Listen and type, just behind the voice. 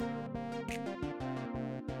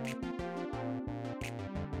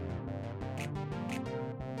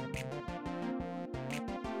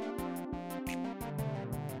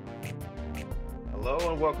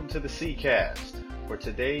Hello and welcome to the C-Cast. For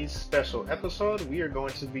today's special episode, we are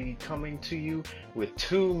going to be coming to you with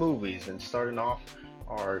two movies and starting off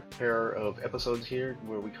our pair of episodes here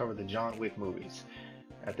where we cover the John Wick movies.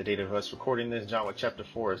 At the date of us recording this, John Wick Chapter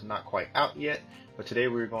 4 is not quite out yet, but today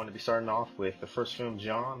we're going to be starting off with the first film,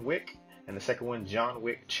 John Wick, and the second one, John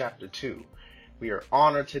Wick Chapter 2. We are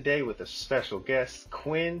honored today with a special guest,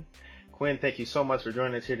 Quinn. Quinn, thank you so much for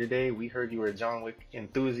joining us here today. We heard you were a John Wick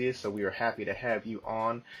enthusiast, so we are happy to have you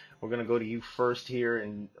on. We're going to go to you first here,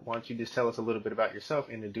 and why don't you just tell us a little bit about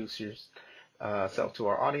yourself, introduce yourself to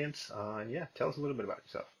our audience, and tell us a little bit about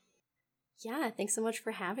yourself. Yeah, thanks so much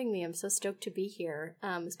for having me. I'm so stoked to be here,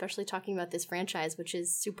 especially talking about this franchise, which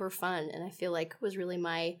is super fun, and I feel like was really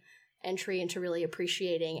my entry into really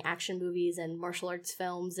appreciating action movies and martial arts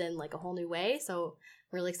films in like a whole new way, so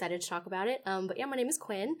I'm really excited to talk about it. But yeah, my name is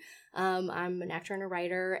Quinn. I'm an actor and a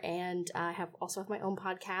writer, and I also have my own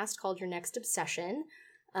podcast called Your Next Obsession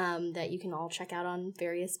that you can all check out on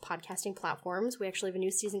various podcasting platforms. We actually have a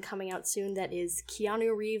new season coming out soon that is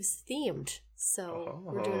Keanu Reeves themed. So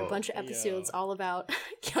we're doing a bunch of episodes all about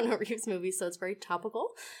Keanu Reeves movies, so it's very topical.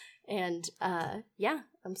 And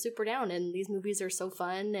I'm super down, and these movies are so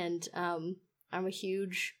fun, and I'm a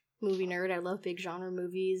huge movie nerd. I love big genre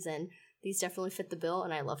movies, and these definitely fit the bill,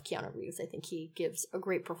 and I love Keanu Reeves. I think he gives a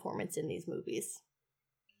great performance in these movies.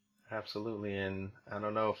 Absolutely, and I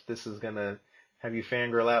don't know if this is going to have you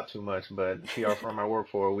fangirl out too much, but PR firm I work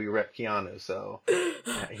for, we rep Keanu, so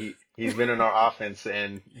he's been in our offense,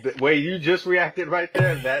 and the way you just reacted right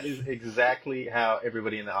there, that is exactly how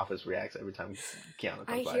everybody in the office reacts every time Keanu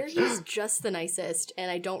comes by. I hear he's just the nicest,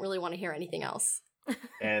 and I don't really want to hear anything else.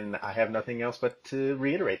 And I have nothing else but to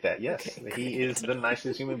reiterate that, yes, okay, he is the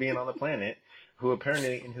nicest human being on the planet, who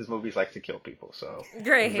apparently in his movies likes to kill people, so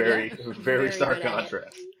great, very stark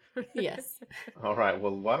contrast. Yes. All right,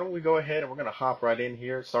 well, why don't we go ahead and we're going to hop right in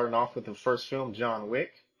here, starting off with the first film, John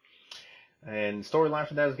Wick. And storyline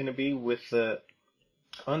for that is going to be with the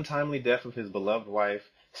untimely death of his beloved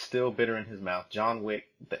wife, still bitter in his mouth. John Wick,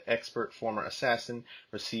 the expert former assassin,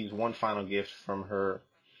 receives one final gift from her,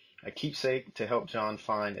 a keepsake to help John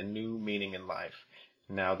find a new meaning in life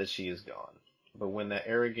now that she is gone. But when the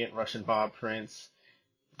arrogant Russian mob prince,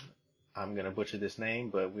 I'm going to butcher this name,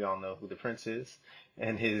 but we all know who the prince is,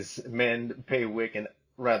 and his men pay Wick a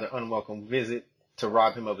rather unwelcome visit to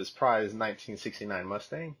rob him of his prized 1969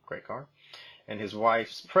 Mustang, great car, and his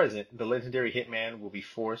wife's present, the legendary hitman will be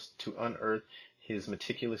forced to unearth his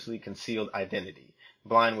meticulously concealed identity.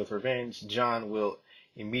 Blind with revenge, John will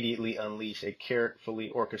immediately unleash a carefully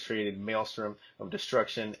orchestrated maelstrom of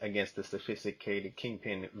destruction against the sophisticated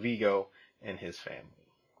kingpin Vigo and his family.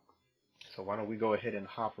 So why don't we go ahead and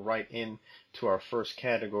hop right in to our first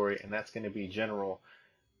category, and that's going to be general.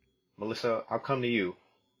 Melissa, I'll come to you.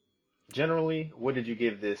 Generally, what did you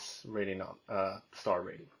give this rating on, star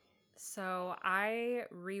rating? So I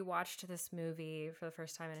rewatched this movie for the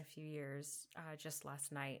first time in a few years just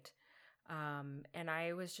last night. And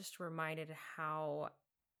I was just reminded how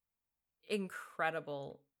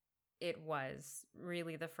incredible it was,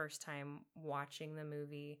 really, the first time watching the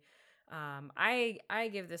movie. I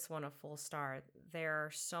give this one a full star. There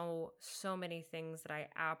are so many things that I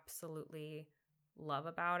absolutely love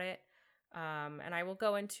about it. And I will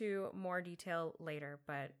go into more detail later,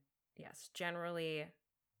 but yes, generally,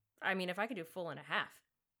 I mean, if I could do full and a half,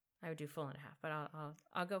 I would do full and a half, but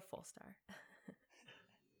I'll go full star.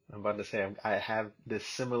 I'm about to say, I have this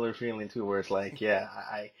similar feeling too, where it's like,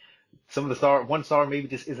 some of one star maybe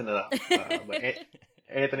just isn't enough. But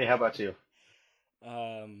Anthony, how about you?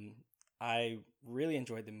 I really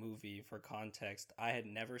enjoyed the movie. For context, I had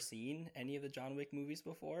never seen any of the John Wick movies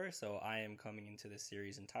before, so I am coming into this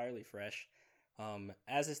series entirely fresh.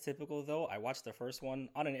 As is typical, though, I watched the first one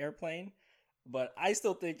on an airplane, but I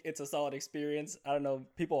still think it's a solid experience. I don't know,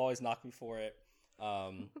 people always knock me for it.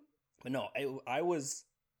 But no, I was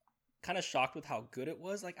kind of shocked with how good it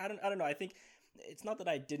was. Like, I don't know, I think it's not that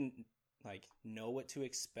I didn't like know what to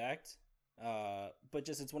expect. But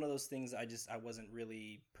just it's one of those things I wasn't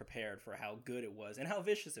really prepared for how good it was and how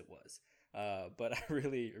vicious it was. But I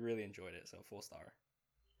really, really enjoyed it. So full star.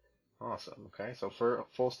 Awesome. Okay. So for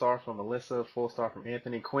full star from Melissa, full star from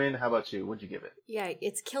Anthony. Quinn, how about you? What'd you give it? Yeah,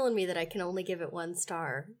 it's killing me that I can only give it 1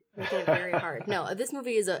 star. Making it very hard. No, this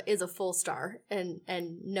movie is a full star and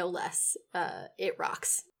no less. It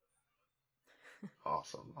rocks.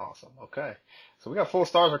 Awesome. Okay. So we got full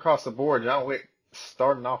stars across the board. John Wick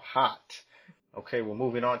starting off hot. Okay, well,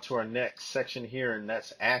 moving on to our next section here, and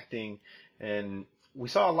that's acting. And we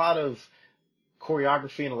saw a lot of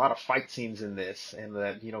choreography and a lot of fight scenes in this, and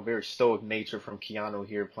that, very stoic nature from Keanu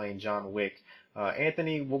here playing John Wick.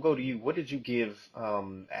 Anthony, we'll go to you. What did you give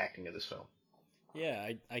acting of this film?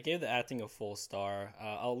 Yeah, I gave the acting a full star.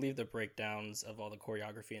 I'll leave the breakdowns of all the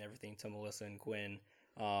choreography and everything to Melissa and Quinn.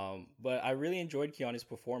 But I really enjoyed Keanu's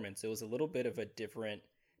performance. It was a little bit of a different,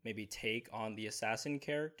 maybe, take on the assassin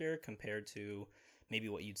character compared to maybe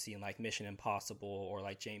what you'd see in like Mission Impossible or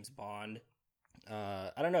like James Bond.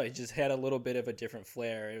 I don't know. It just had a little bit of a different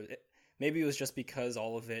flair. Maybe it was just because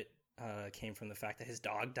all of it came from the fact that his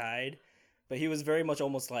dog died. But he was very much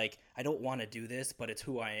almost like, I don't want to do this, but it's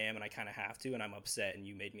who I am, and I kind of have to, and I'm upset, and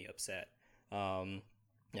you made me upset.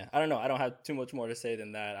 Yeah, I don't know. I don't have too much more to say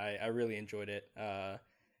than that. I really enjoyed it. I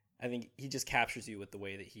think he just captures you with the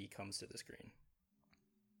way that he comes to the screen.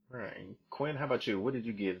 All right. Quinn, how about you? What did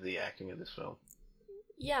you give the acting of this film?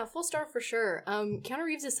 Yeah, full star for sure. Keanu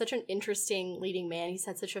Reeves is such an interesting leading man. He's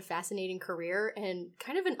had such a fascinating career and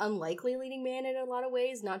kind of an unlikely leading man in a lot of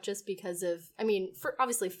ways, not just because of, I mean, for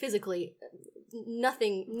obviously physically,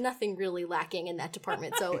 nothing really lacking in that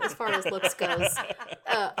department. So as far as looks goes,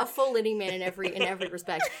 a full leading man in every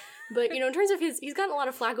respect. But, in terms of he's gotten a lot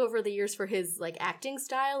of flack over the years for his like acting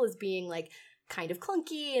style as being like kind of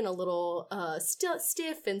clunky and a little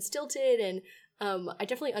stiff and stilted, and I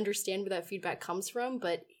definitely understand where that feedback comes from,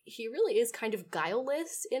 but he really is kind of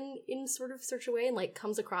guileless in sort of such a way, and like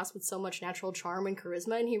comes across with so much natural charm and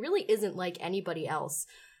charisma, and he really isn't like anybody else.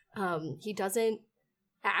 He doesn't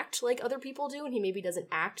act like other people do, and he maybe doesn't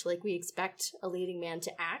act like we expect a leading man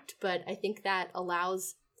to act, but I think that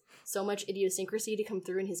allows so much idiosyncrasy to come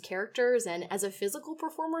through in his characters, and as a physical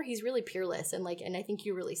performer, he's really peerless, and I think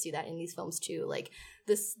you really see that in these films too. Like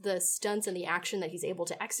the stunts and the action that he's able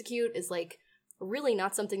to execute is like really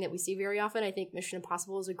not something that we see very often. I think Mission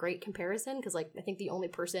Impossible is a great comparison because like I think the only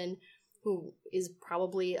person who is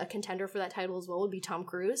probably a contender for that title as well would be Tom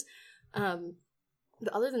Cruise.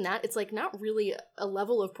 But other than that, it's like not really a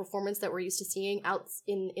level of performance that we're used to seeing out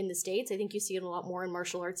in the States. I think you see it a lot more in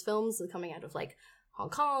martial arts films coming out of like Hong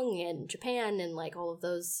Kong and Japan and like all of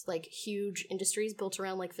those like huge industries built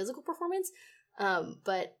around like physical performance.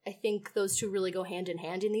 But I think those two really go hand in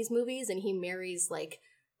hand in these movies, and he marries like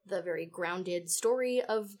the very grounded story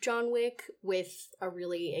of John Wick with a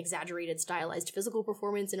really exaggerated, stylized physical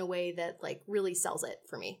performance in a way that like really sells it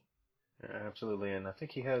for me. Yeah, absolutely, and I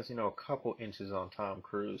think he has, a couple inches on Tom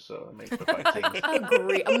Cruise, so it makes the fight scenes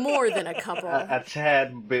Agree, more than a couple. a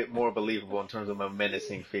tad bit more believable in terms of a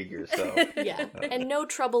menacing figure. So yeah, and no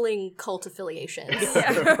troubling cult affiliations.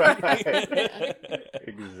 Right. Yeah.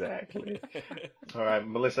 Exactly. All right,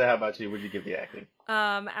 Melissa, how about you? What did you give the acting?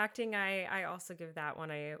 Acting, I also give that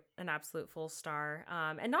one an absolute full star.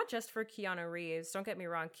 And not just for Keanu Reeves. Don't get me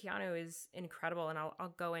wrong, Keanu is incredible, and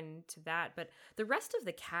I'll go into that. But the rest of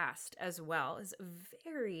the cast as well is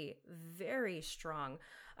very, very strong.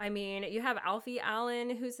 I mean, you have Alfie Allen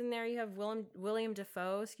who's in there. You have William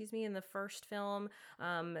Dafoe, in the first film.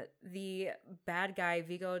 The bad guy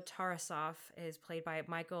Viggo Tarasov is played by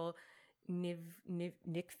Michael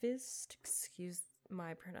Nickfist. Excuse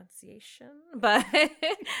my pronunciation, but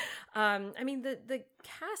I mean the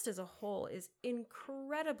cast as a whole is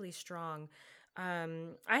incredibly strong. I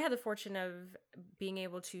had the fortune of being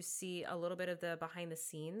able to see a little bit of the behind the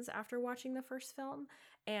scenes after watching the first film,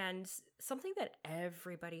 and something that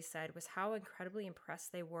everybody said was how incredibly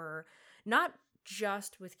impressed they were, not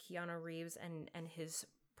just with Keanu Reeves and his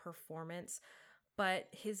performance, but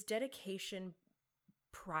his dedication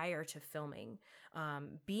prior to filming,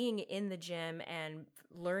 being in the gym and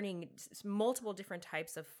learning multiple different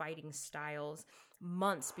types of fighting styles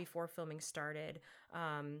months before filming started.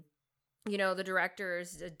 The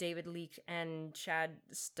directors, David Leake and Chad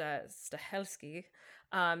Stahelski,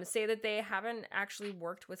 say that they haven't actually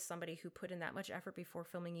worked with somebody who put in that much effort before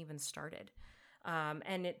filming even started.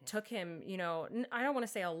 And it took him, I don't want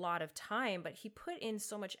to say a lot of time, but he put in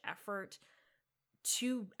so much effort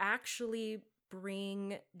to actually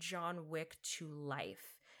bring John Wick to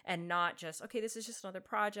life, and not just, okay, this is just another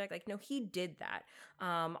project. Like, no, he did that.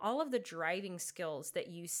 All of the driving skills that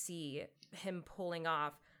you see him pulling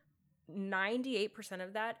off, 98%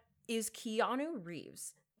 of that is Keanu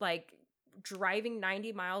Reeves. Like, driving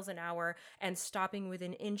 90 miles an hour and stopping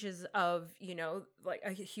within inches of, like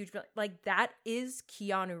a huge, like that is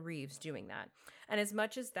Keanu Reeves doing that. And as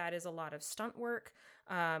much as that is a lot of stunt work,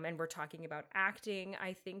 and we're talking about acting,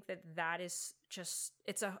 I think that is just,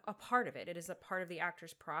 it's a part of it. It is a part of the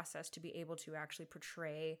actor's process to be able to actually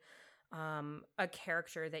portray a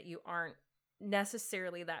character that you aren't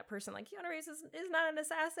necessarily that person. Like Keanu Reeves is not an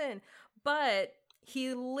assassin, but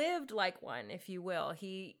he lived like one, if you will.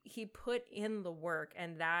 He put in the work,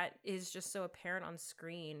 and that is just so apparent on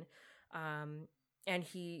screen.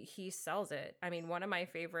 he sells it. I mean, one of my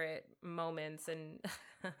favorite moments, and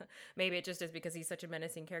maybe it just is because he's such a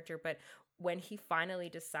menacing character, but when he finally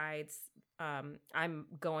decides, I'm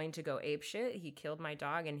going to go apeshit. He killed my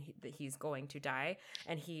dog, and he's going to die.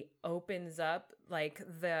 And he opens up like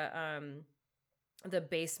the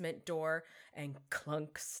basement door and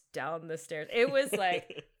clunks down the stairs. It was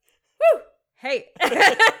like, woo, hey,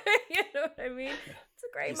 you know what I mean? It's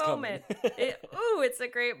a great moment. It's a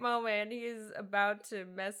great moment. He's about to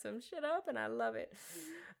mess some shit up, and I love it.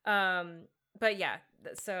 But yeah,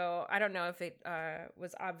 so I don't know if it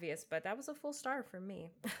was obvious, but that was a full star for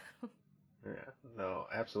me. Yeah, no,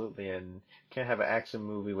 absolutely. And can't have an action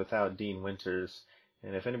movie without Dean Winters.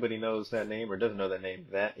 And if anybody knows that name or doesn't know that name,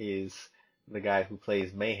 that is the guy who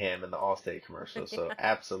plays Mayhem in the Allstate commercial. So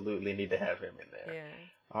absolutely need to have him in there. Yeah.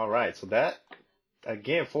 All right. So that,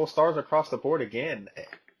 again, 4 stars across the board again.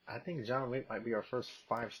 I think John Wick might be our first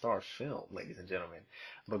 5-star film, ladies and gentlemen.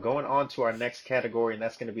 But going on to our next category, and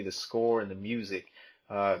that's going to be the score and the music.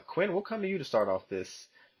 Quinn, we'll come to you to start off this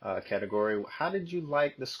category. How did you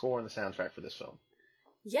like the score and the soundtrack for this film?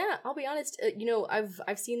 Yeah, I'll be honest.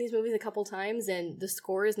 I've seen these movies a couple times, and the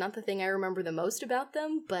score is not the thing I remember the most about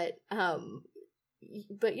them. But I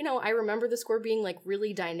remember the score being like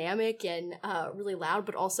really dynamic and really loud,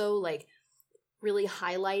 but also like really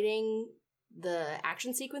highlighting the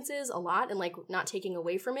action sequences a lot and like not taking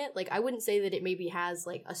away from it. Like I wouldn't say that it maybe has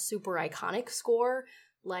like a super iconic score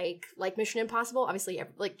like Mission Impossible. Obviously,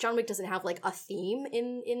 like John Wick doesn't have like a theme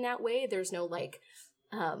in that way. There's no like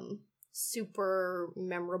super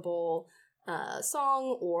memorable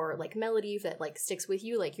song or like melody that like sticks with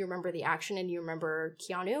you. Like you remember the action and you remember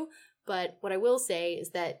Keanu. But what I will say is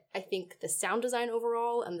that I think the sound design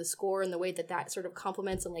overall and the score and the way that sort of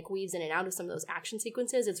complements and like weaves in and out of some of those action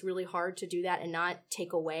sequences, it's really hard to do that and not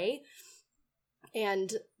take away.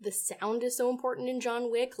 And the sound is so important in John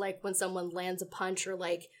Wick. Like when someone lands a punch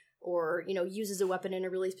or uses a weapon in a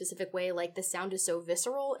really specific way, like the sound is so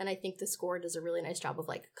visceral. And I think the score does a really nice job of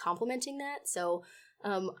like complementing that. So I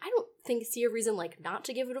don't see a reason like not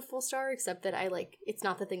to give it a full star, except that it's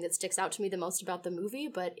not the thing that sticks out to me the most about the movie,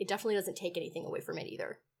 but it definitely doesn't take anything away from it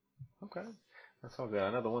either. Okay. That's all good.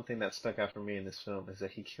 I know the one thing that stuck out for me in this film is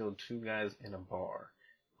that he killed 2 guys in a bar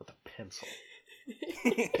with a pencil.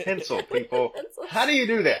 Pencil, people. Pencil. How do you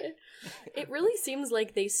do that? It really seems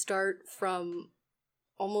like they start from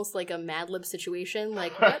almost like a Mad Lib situation.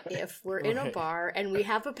 Like, what if we're in a bar and we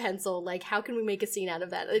have a pencil? Like, how can we make a scene out of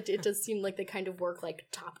that? It does seem like they kind of work like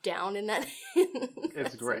top down in that.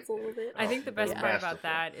 It's great. A little bit. I think the best part about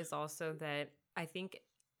that is also that I think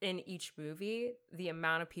in each movie, the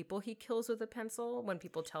amount of people he kills with a pencil when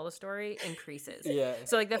people tell the story increases. Yeah.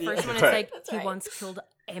 So like the first one, it's like he once killed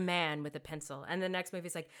a man with a pencil, and the next movie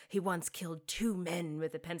is like he once killed 2 men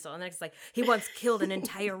with a pencil, and the next like he once killed an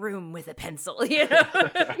entire room with a pencil. You know,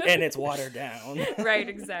 and it's watered down. Right.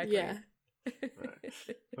 Exactly. Yeah. Right.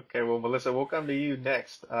 Okay. Well, Melissa, we'll come to you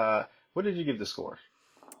next. What did you give the score?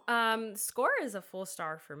 Score is a full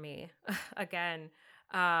star for me. Again,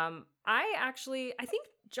 I think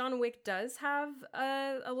John Wick does have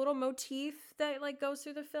a little motif that like goes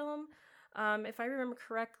through the film. If I remember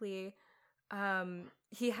correctly,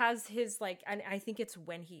 he has his like, and I think it's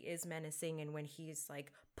when he is menacing and when he's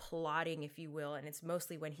like plotting, if you will, and it's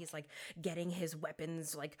mostly when he's like getting his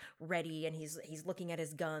weapons like ready and he's looking at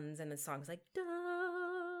his guns and the song's like da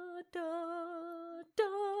da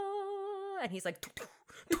da, and he's like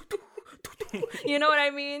you know what I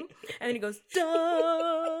mean? And then he goes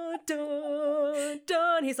da da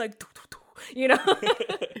da, and he's like you know.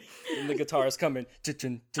 And the guitar is coming.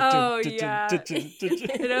 Oh yeah.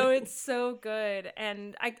 It's so good.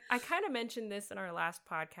 And I kind of mentioned this in our last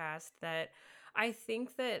podcast that I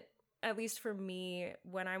think that, at least for me,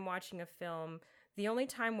 when I'm watching a film, the only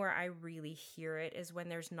time where I really hear it is when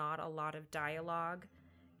there's not a lot of dialogue.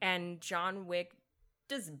 And John Wick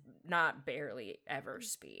does not barely ever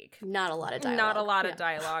speak. Not a lot of dialogue. Not a lot of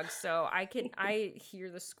dialogue. So I hear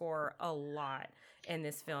the score a lot in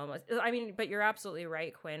this film. I mean, but you're absolutely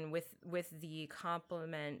right, Quinn, with the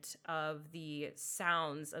complement of the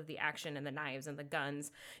sounds of the action and the knives and the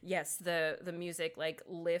guns. Yes, the music like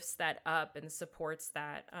lifts that up and supports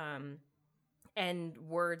that, and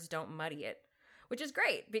words don't muddy it, which is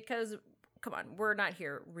great because, come on, we're not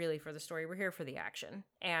here really for the story. We're here for the action.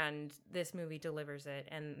 And this movie delivers it,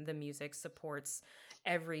 and the music supports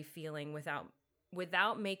every feeling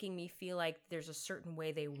without making me feel like there's a certain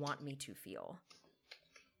way they want me to feel.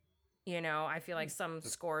 You know, I feel like some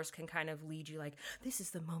scores can kind of lead you like, this is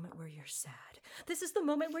the moment where you're sad. This is the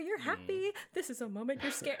moment where you're happy. This is a moment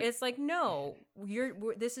you're scared. It's like, no,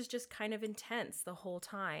 this is just kind of intense the whole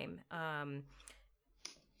time.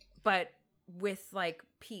 but with like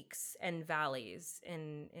peaks and valleys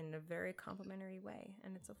in a very complimentary way,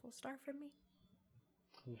 and it's a full star for me.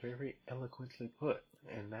 Very eloquently put.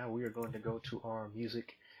 And now we are going to go to our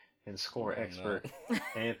music and score expert, no.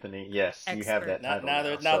 Anthony. Yes, you have that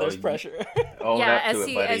title now there's pressure. Own Yeah, up to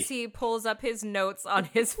it, buddy. as he pulls up his notes on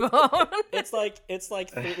his phone. it's like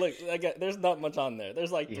look, there's not much on there.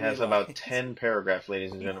 There's like He 3 has lines. about 10 paragraphs,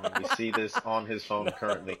 ladies and gentlemen. We see this on his phone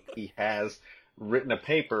currently. He has written a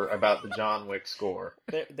paper about the John Wick score.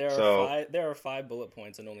 There are 5 bullet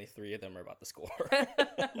points, and only 3 of them are about the score.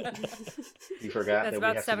 You forgot That's that we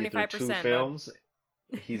about have to get through 2 75%, films.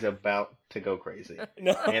 He's about to go crazy.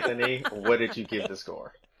 No. Anthony, what did you give the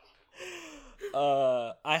score?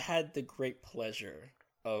 I had the great pleasure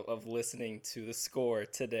of listening to the score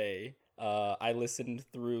today. I listened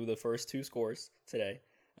through the first 2 scores today,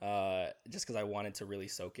 just because I wanted to really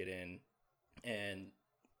soak it in, and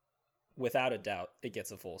without a doubt, it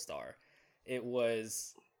gets a full star. It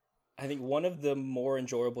was, I think, one of the more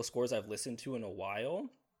enjoyable scores I've listened to in a while.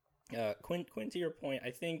 Quinn, to your point,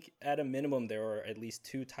 I think at a minimum there are at least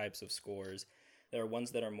 2 types of scores. There are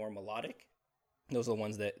ones that are more melodic. Those are the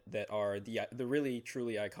ones that are the really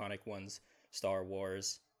truly iconic ones: Star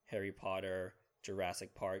Wars, Harry Potter,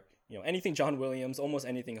 Jurassic Park. Anything John Williams, almost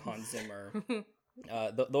anything Hans Zimmer.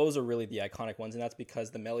 Those are really the iconic ones, and that's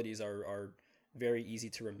because the melodies are very easy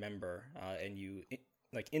to remember, and you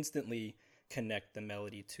instantly connect the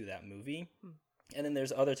melody to that movie. And then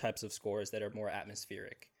there's other types of scores that are more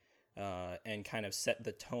atmospheric, and kind of set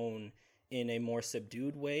the tone in a more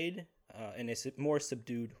subdued way,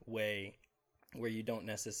 where you don't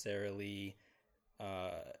necessarily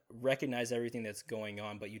recognize everything that's going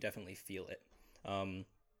on, but you definitely feel it.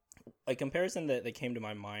 A comparison that came to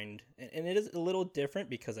my mind, and it is a little different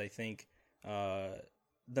because I think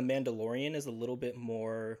The Mandalorian is a little bit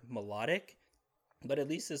more melodic, but at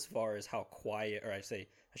least as far as how quiet, or I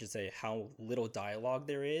should say how little dialogue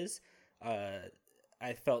there is,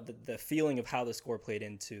 I felt that the feeling of how the score played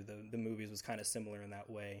into the movies was kind of similar in that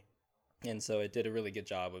way. And so it did a really good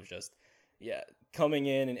job of just, coming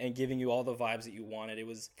in and giving you all the vibes that you wanted. It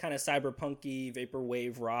was kind of cyberpunky,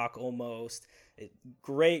 vaporwave rock almost.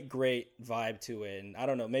 Great vibe to it. And I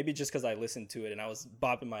don't know, maybe just because I listened to it and I was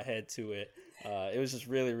bopping my head to it, it was just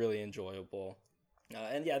really, really enjoyable.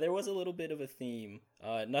 And there was a little bit of a theme.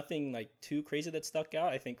 Nothing like too crazy that stuck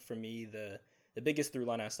out. I think for me, the biggest through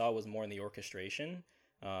line I saw was more in the orchestration,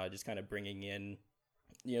 just kind of bringing in,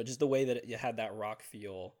 just the way that it had that rock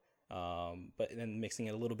feel. But then mixing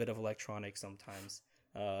in a little bit of electronic sometimes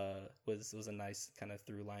was a nice kind of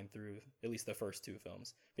through line through at least the first 2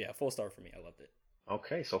 films. But yeah, full star for me. I loved it.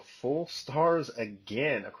 Okay, so full stars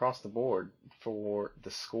again across the board for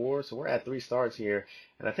the score. So we're at 3 stars here.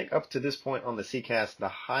 And I think up to this point on the CCast, the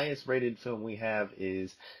highest rated film we have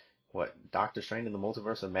is, Doctor Strange in the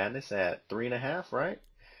Multiverse of Madness at 3.5, right?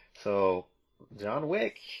 So John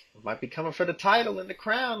Wick might be coming for the title and the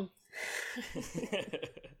crown.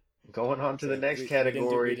 Going on to the next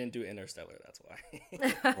category. We didn't do Interstellar, that's why.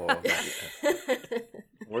 Well,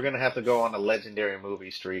 we're going to have to go on a legendary movie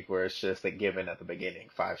streak where it's just a given at the beginning,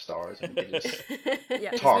 5 stars, and we can just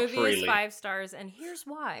talk this movie freely. Is 5 stars, and here's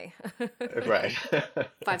why. Right.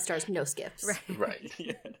 5 stars, no skips. Right.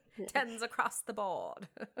 10s across the board.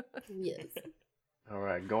 Yes. All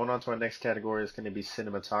right, going on to our next category is going to be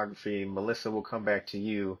cinematography. Melissa, we'll come back to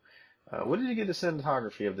you. What did you get the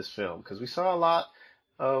cinematography of this film? Because we saw a lot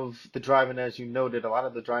of the driving, as you noted, a lot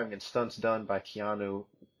of the driving and stunts done by Keanu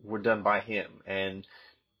were done by him. And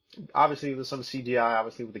obviously with some CGI,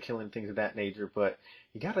 obviously with the killing, things of that nature, but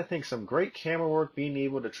you got to think some great camera work, being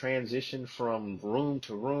able to transition from room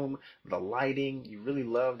to room, the lighting. You really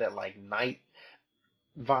love that night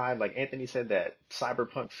vibe, like Anthony said, that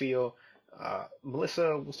cyberpunk feel.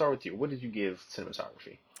 Melissa, we'll start with you. What did you give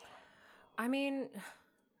cinematography? I mean,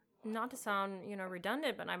 not to sound,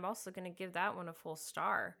 redundant, but I'm also going to give that one a full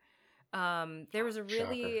star. There was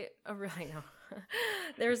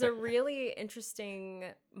there's a really interesting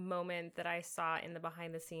moment that I saw in the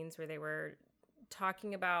behind the scenes where they were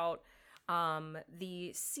talking about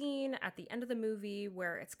the scene at the end of the movie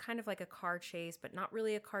where it's kind of like a car chase, but not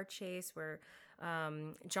really a car chase, where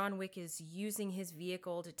John Wick is using his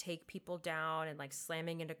vehicle to take people down and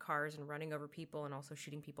slamming into cars and running over people and also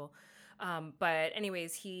shooting people. But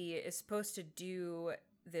anyways, he is supposed to do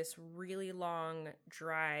this really long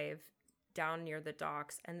drive down near the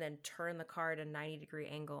docks and then turn the car at a 90-degree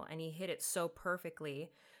angle. And he hit it so perfectly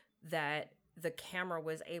that the camera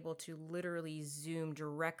was able to literally zoom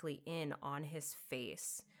directly in on his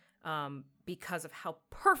face because of how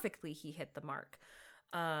perfectly he hit the mark.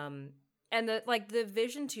 And the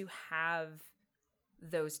vision to have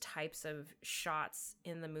those types of shots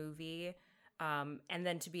in the movie, and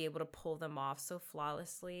then to be able to pull them off so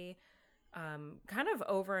flawlessly, kind of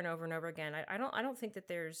over and over and over again. I don't think that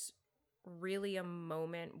there's really a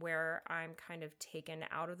moment where I'm kind of taken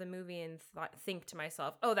out of the movie and think to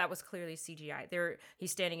myself, oh, that was clearly CGI.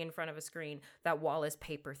 He's standing in front of a screen. That wall is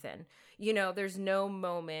paper thin. You know, there's no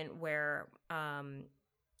moment where,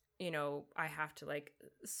 you know, I have to like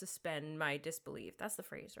suspend my disbelief. That's the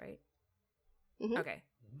phrase, right? Mm-hmm. Okay.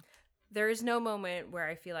 There is no moment where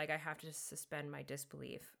I feel like I have to suspend my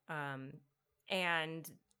disbelief.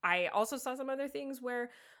 And I also saw some other things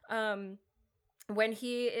where, when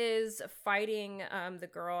he is fighting the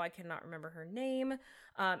girl, I cannot remember her name,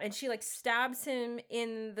 and she like stabs him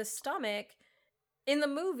in the stomach. In the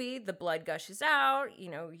movie, the blood gushes out, you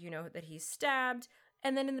know that he's stabbed,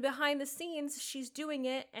 and then in the behind the scenes, she's doing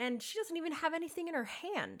it and she doesn't even have anything in her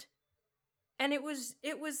hand. And it was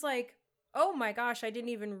like, oh my gosh, I didn't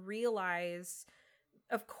even realize.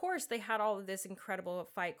 Of course, they had all of this incredible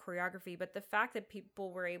fight choreography, but the fact that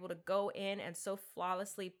people were able to go in and so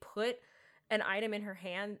flawlessly put an item in her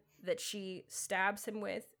hand that she stabs him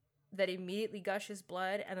with that immediately gushes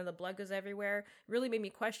blood and then the blood goes everywhere really made me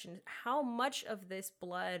question how much of this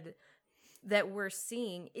blood that we're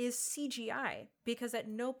seeing is CGI, because at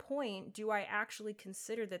no point do I actually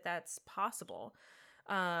consider that that's possible.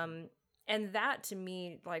 And that to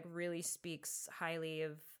me like really speaks highly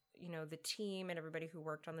of, you know, the team and everybody who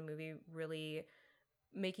worked on the movie really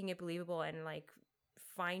making it believable and like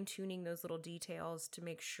fine-tuning those little details to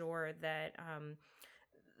make sure that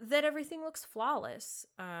that everything looks flawless.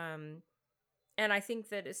 And I think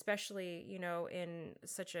that especially, you know, in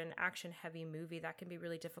such an action-heavy movie, that can be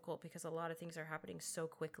really difficult because a lot of things are happening so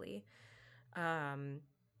quickly. And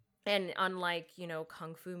unlike, you know,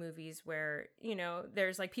 kung fu movies where, you know,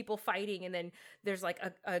 there's like people fighting and then there's like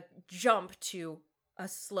a jump to a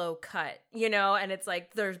slow cut, you know, and it's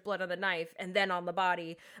like there's blood on the knife and then on the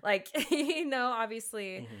body, like, you know,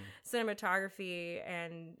 obviously cinematography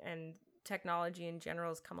and technology in general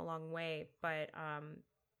has come a long way, but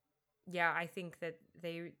yeah, I think that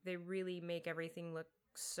they really make everything look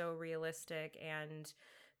so realistic and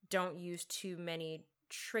don't use too many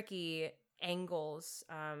tricky angles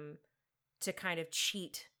to kind of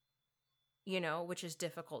cheat, you know, which is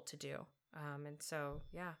difficult to do. And so,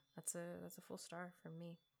 yeah, that's a full star from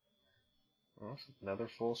me. Awesome. Another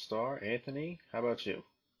full star. Anthony, how about you?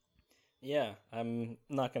 Yeah, I'm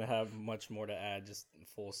not going to have much more to add, just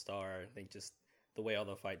full star. I think just the way all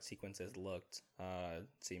the fight sequences looked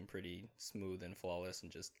seemed pretty smooth and flawless,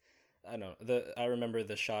 and just, I don't know, I remember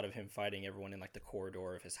the shot of him fighting everyone in like the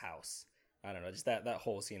corridor of his house. I don't know, just that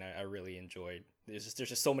whole scene I really enjoyed. There's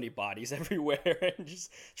just so many bodies everywhere and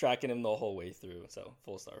just tracking him the whole way through. So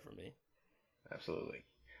full star for me. Absolutely.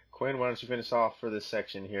 Quinn, why don't you finish off for this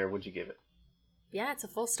section here? What'd you give it? Yeah, it's a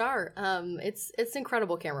full star. It's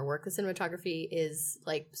incredible camera work. The cinematography is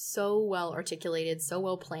like so well articulated, so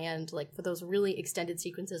well planned. Like for those really extended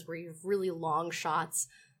sequences where you have really long shots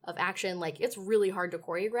of action, like it's really hard to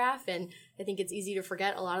choreograph, and I think it's easy to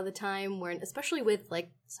forget a lot of the time when, especially with like,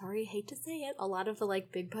 sorry, hate to say it, a lot of the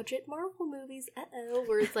like big budget Marvel movies,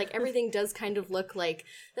 where it's like everything does kind of look like,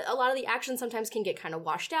 a lot of the action sometimes can get kind of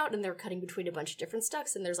washed out and they're cutting between a bunch of different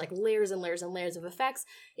stuffs and there's like layers and layers and layers of effects.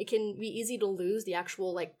 It can be easy to lose the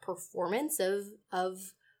actual like performance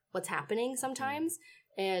of what's happening sometimes.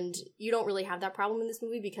 And you don't really have that problem in this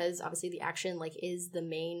movie because obviously the action like is the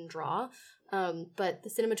main draw. But the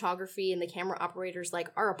cinematography and the camera operators like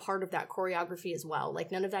are a part of that choreography as well.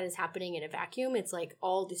 Like none of that is happening in a vacuum. It's like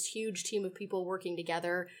all this huge team of people working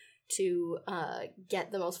together to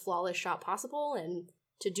get the most flawless shot possible, and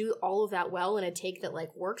to do all of that well in a take that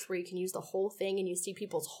like works, where you can use the whole thing and you see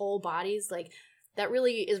people's whole bodies. Like that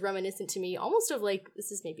really is reminiscent to me almost of like,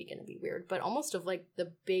 this is maybe going to be weird, but almost of like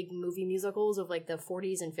the big movie musicals of like the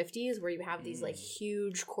 40s and 50s, where you have these like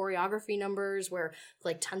huge choreography numbers where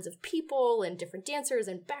like tons of people and different dancers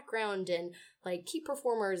and background and like key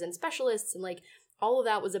performers and specialists, and like all of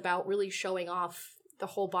that was about really showing off the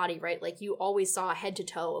whole body, right? Like you always saw head to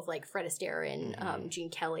toe of like Fred Astaire and Gene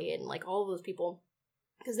Kelly and like all of those people,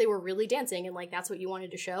 because they were really dancing and like that's what you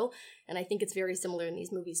wanted to show. And I think it's very similar in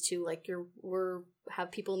these movies too. Like we're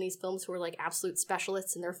have people in these films who are like absolute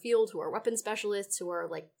specialists in their field, who are weapon specialists, who are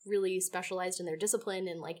like really specialized in their discipline,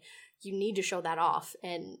 and like you need to show that off.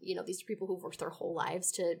 And you know, these are people who've worked their whole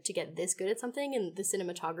lives to get this good at something, and the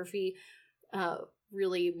cinematography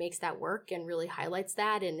really makes that work and really highlights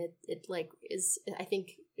that. And it like is, I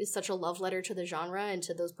think, is such a love letter to the genre and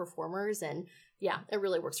to those performers. And yeah, it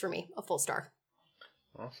really works for me. A full star.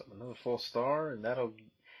 Awesome. Another full star, and that'll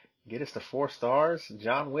get us to 4 stars.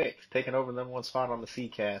 John Wick taking over the #1 spot on the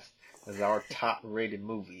CCast as our top rated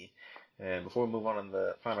movie. And before we move on in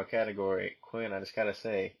the final category, Quinn, I just gotta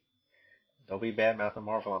say, don't be bad mouthing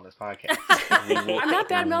Marvel on this podcast. I'm not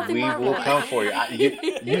bad mouthing Marvel. We will come for you.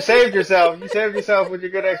 You saved yourself. You saved yourself with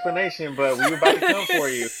your good explanation, but we were about to come for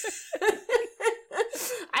you.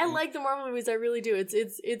 I like the Marvel movies. I really do.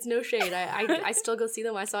 It's no shade. I still go see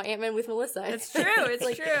them. I saw Ant-Man with Melissa. It's true. It's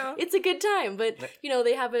like, true. It's a good time, but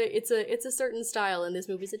they have it's a certain style, and this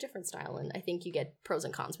movie's a different style, and I think you get pros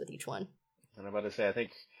and cons with each one. And I'm about to say, I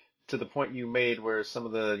think to the point you made, where some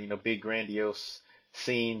of the big grandiose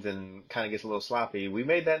scenes and kind of gets a little sloppy, we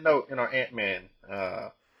made that note in our Ant-Man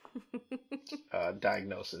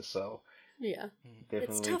diagnosis. So. Yeah,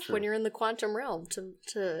 definitely it's tough true. when you're in the quantum realm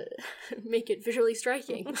to make it visually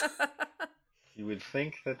striking. You would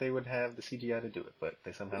think that they would have the CGI to do it, but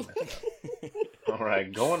they somehow messed up. All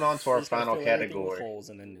right, going on to our final category. Holes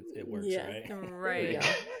and then it works, right? Right.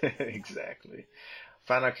 Yeah. Exactly.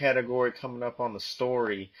 Final category coming up on the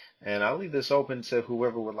story, and I'll leave this open to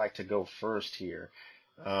whoever would like to go first here.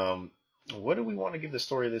 What do we want to give the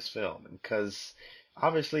story of this film? Because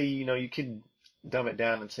obviously, you could dumb it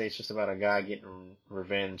down and say it's just about a guy getting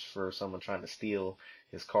revenge for someone trying to steal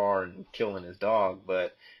his car and killing his dog,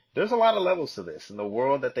 but there's a lot of levels to this, and the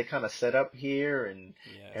world that they kind of set up here, and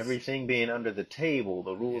everything being under the table,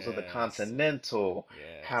 the rules of the Continental,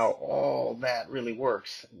 how all that really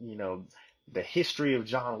works, the history of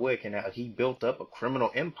John Wick and how he built up a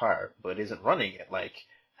criminal empire but isn't running it. Like,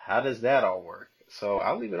 how does that all work? So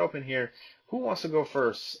I'll leave it open here. Who wants to go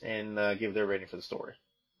first and give their rating for the story?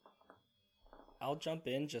 I'll jump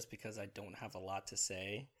in just because I don't have a lot to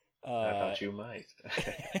say. I thought you might.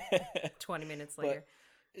 20 minutes later.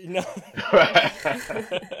 No.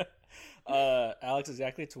 Alex,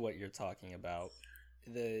 exactly to what you're talking about.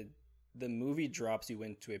 The movie drops you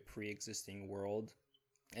into a pre-existing world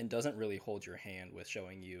and doesn't really hold your hand with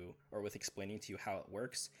showing you or with explaining to you how it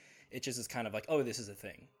works. It just is kind of like, oh, this is a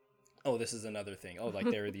thing. Oh, this is another thing. Oh, like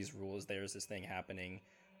there are these rules. There's this thing happening.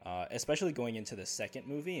 Especially going into the second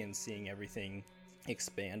movie and seeing everything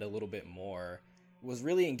expand a little bit more was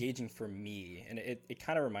really engaging for me. And it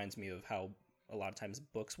kind of reminds me of how a lot of times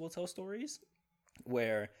books will tell stories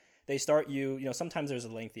where they start sometimes there's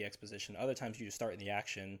a lengthy exposition. Other times you just start in the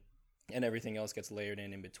action and everything else gets layered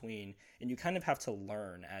in between. And you kind of have to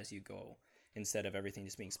learn as you go instead of everything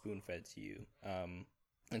just being spoon-fed to you.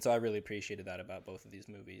 And so I really appreciated that about both of these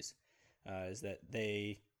movies, is that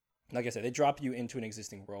like I said, they drop you into an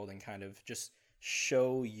existing world and kind of just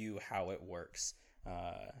show you how it works.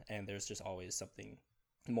 And there's just always something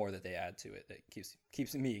more that they add to it that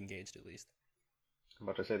keeps me engaged, at least. I'm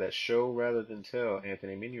about to say that show rather than tell,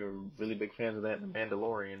 Anthony. I mean, you're really big fans of that in The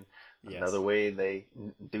Mandalorian. Yes. Another way they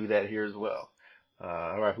do that here as well.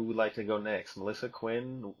 All right, who would like to go next? Melissa,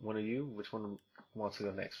 Quinn, one of you? Which one wants to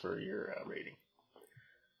go next for your rating?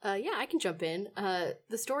 Yeah, I can jump in.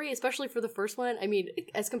 The story, especially for the first one, I mean,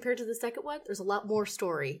 as compared to the second one, there's a lot more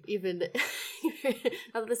story, even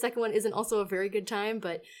now that the second one isn't also a very good time,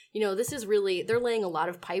 but, this is really, they're laying a lot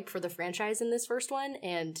of pipe for the franchise in this first one,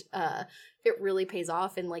 and it really pays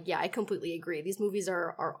off, and, I completely agree. These movies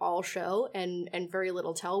are all show and very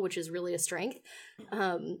little tell, which is really a strength.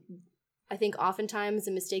 I think oftentimes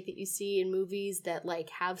a mistake that you see in movies that,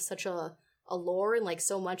 have such a lore and,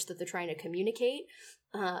 so much that they're trying to communicate,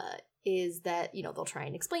 is that, they'll try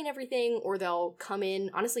and explain everything, or they'll come in,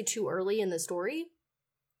 honestly, too early in the story.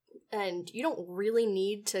 And you don't really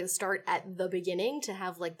need to start at the beginning to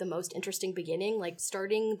have, the most interesting beginning.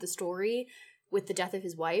 Starting the story with the death of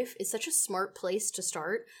his wife is such a smart place to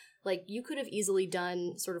start. You could have easily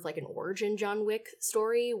done sort of an origin John Wick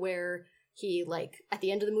story where he, at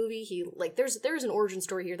the end of the movie, he, there's an origin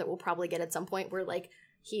story here that we'll probably get at some point where,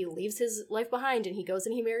 he leaves his life behind and he goes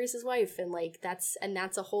and he marries his wife, and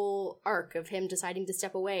that's a whole arc of him deciding to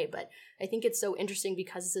step away. But I think it's so interesting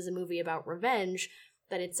because this is a movie about revenge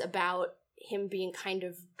that it's about him being kind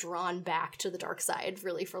of drawn back to the dark side,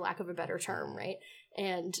 really, for lack of a better term, right?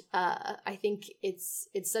 And I think it's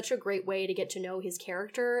such a great way to get to know his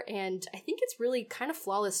character, and I think it's really kind of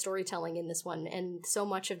flawless storytelling in this one, and so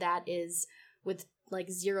much of that is with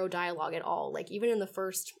zero dialogue at all. Even in the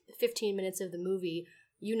first 15 minutes of the movie,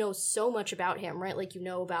 you know so much about him, right? You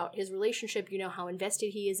know about his relationship, you know how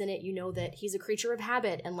invested he is in it, you know that he's a creature of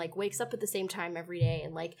habit and, wakes up at the same time every day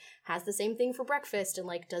and, has the same thing for breakfast and,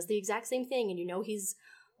 does the exact same thing, and you know he's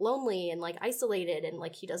lonely and, isolated and,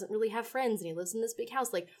 he doesn't really have friends and he lives in this big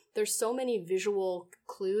house. There's so many visual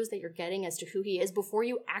clues that you're getting as to who he is before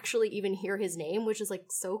you actually even hear his name, which is,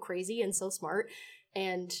 so crazy and so smart.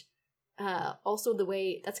 And also the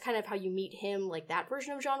way that's kind of how you meet him, like that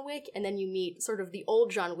version of John Wick, and then you meet sort of the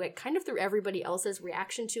old John Wick kind of through everybody else's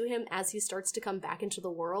reaction to him as he starts to come back into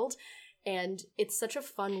the world. And it's such a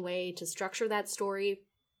fun way to structure that story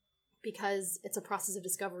because it's a process of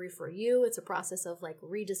discovery for you. It's a process of like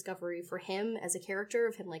rediscovery for him as a character,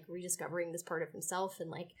 of him like rediscovering this part of himself and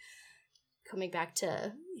like coming back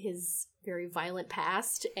to his very violent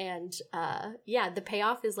past. And the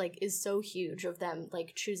payoff is so huge of them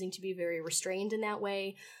like choosing to be very restrained in that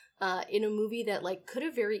way, in a movie that like could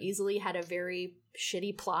have very easily had a very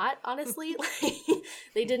shitty plot, honestly. Like,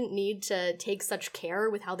 they didn't need to take such care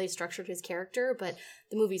with how they structured his character, but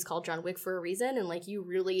the movie's called John Wick for a reason, and like you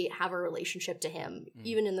really have a relationship to him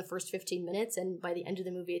even in the first 15 minutes, and by the end of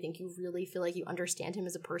the movie I think you really feel like you understand him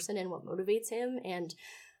as a person and what motivates him. And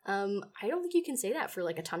I don't think you can say that for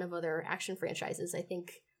like a ton of other action franchises. I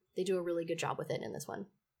think they do a really good job with it in this one.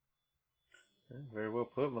 Very well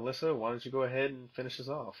put. Melissa, why don't you go ahead and finish us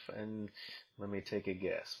off? And let me take a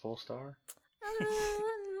guess. Full star?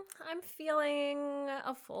 I'm feeling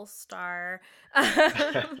a full star.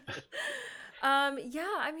 I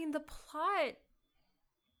mean, the plot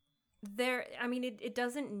there, I mean, it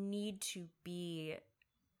doesn't need to be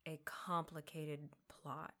a complicated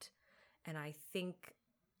plot. And I think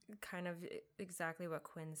kind of exactly what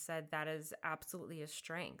Quinn said, that is absolutely a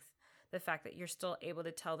strength. The fact that you're still able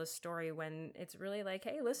to tell the story when it's really like,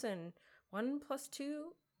 hey, listen, 1 +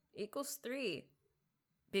 2 = 3,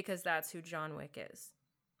 because that's who John Wick is.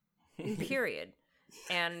 Period.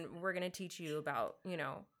 And we're going to teach you about,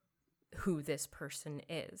 who this person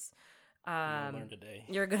is. You're gonna learn today.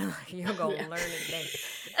 You're gonna learn today.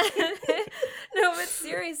 No, but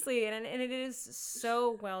seriously, and it is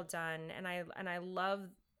so well done, and I love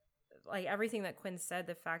like everything that Quinn said,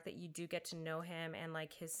 the fact that you do get to know him and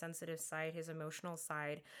like his sensitive side, his emotional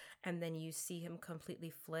side, and then you see him completely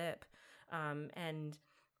flip, and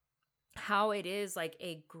how it is like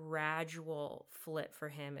a gradual flip for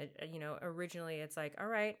him. Originally it's like, all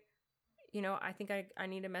right, I think I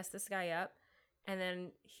need to mess this guy up. And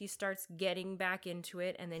then he starts getting back into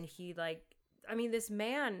it. And then he this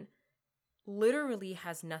man literally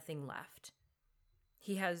has nothing left.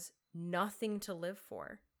 He has nothing to live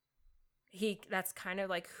for. That's kind of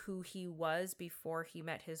like who he was before he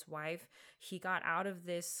met his wife. He got out of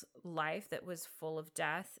this life that was full of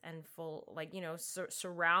death and full,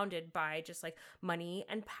 surrounded by just like money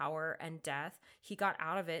and power and death. He got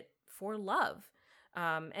out of it for love.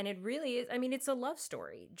 And it really is, it's a love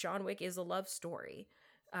story. John Wick is a love story.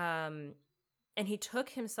 And he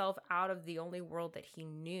took himself out of the only world that he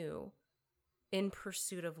knew in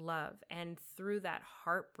pursuit of love. And through that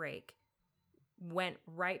heartbreak, went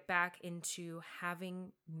right back into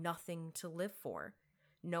having nothing to live for,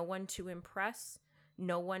 no one to impress,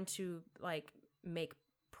 no one to make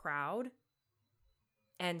proud.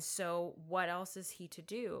 And so what else is he to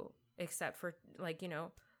do except for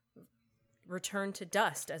return to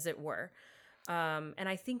dust, as it were. And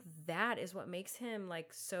I think that is what makes him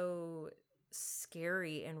so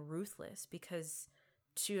scary and ruthless, because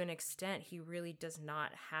to an extent he really does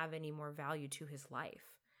not have any more value to his life.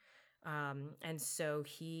 And so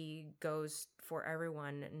he goes for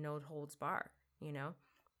everyone, no holds bar,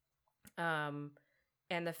 and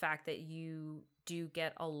the fact that you do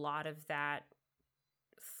get a lot of that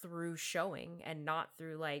through showing and not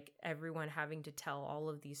through everyone having to tell all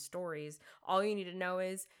of these stories. All you need to know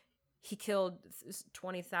is he killed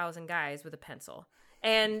 20,000 guys with a pencil,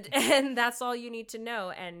 and that's all you need to know.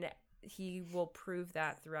 And he will prove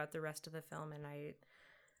that throughout the rest of the film. And I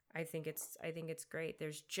think it's great.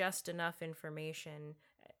 There's just enough information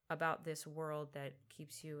about this world that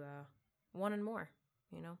keeps you wanting more,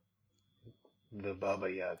 The Baba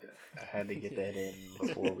Yaga. I had to get that in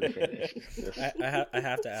before we finish. I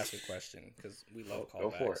have to ask a question, because we love callbacks.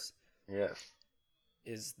 Go for it. Yes.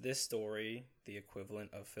 Is this story the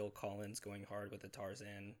equivalent of Phil Collins going hard with the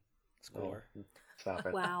Tarzan score? Oh, stop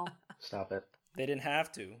it. Wow. Stop it. They didn't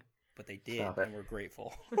have to, but they did, and we're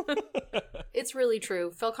grateful. It's really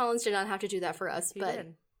true. Phil Collins did not have to do that for us, but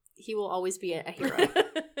he will always be a hero.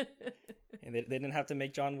 And they didn't have to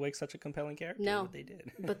make John Wick such a compelling character. No, but they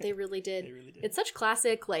did. But they really did. They really did. It's such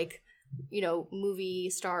classic, movie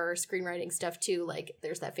star screenwriting stuff too.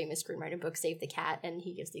 There's that famous screenwriting book, Save the Cat, and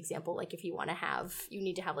he gives the example, if you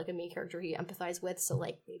need to have a main character you empathize with. So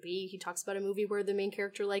maybe he talks about a movie where the main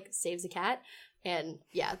character saves a cat. And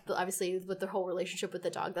yeah, obviously with the whole relationship with the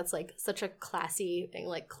dog, that's such a classy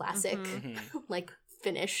and classic,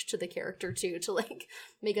 finish to the character too, to like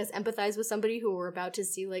make us empathize with somebody who we're about to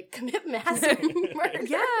see like commit mass murder.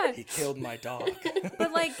 Yeah. He killed my dog.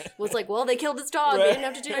 But like, Was like, well, they killed his dog. They didn't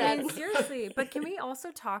have to do I that. mean, seriously. But can we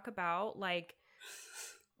also talk about like,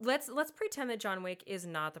 let's pretend that John Wick is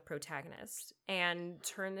not the protagonist and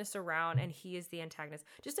turn this around and he is the antagonist.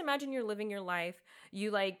 Just imagine you're living your life.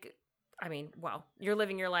 You're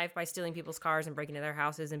living your life by stealing people's cars and breaking into their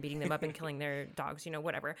houses and beating them up and killing their dogs,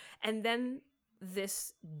 whatever. And then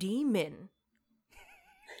this demon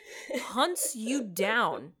hunts you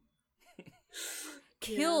down,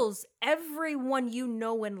 kills everyone you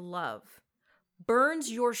know and love,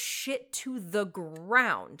 burns your shit to the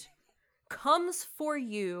ground, comes for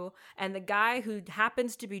you and the guy who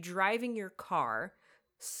happens to be driving your car,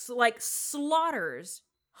 slaughters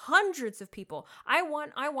hundreds of people. I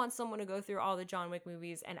want someone to go through all the John Wick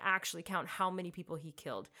movies and actually count how many people he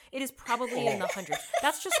killed. It is probably in the hundreds.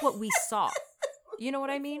 That's just what we saw. You know what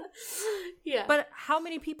I mean? Yeah. But how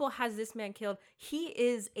many people has this man killed? He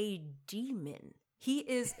is a demon. He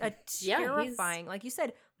is a terrifying, like you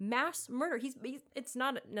said, mass murder. It's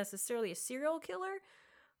not necessarily a serial killer,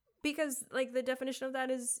 because like the definition of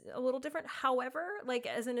that is a little different. However, like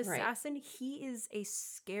as an assassin, he is a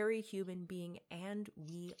scary human being and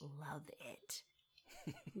we love it.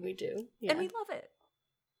 We do. Yeah. And we love it.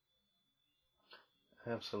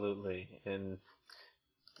 Absolutely. And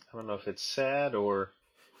I don't know if it's sad or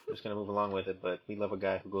we're just going to move along with it, but we love a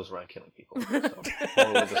guy who goes around killing people. So,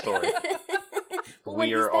 moral of the story. Well, when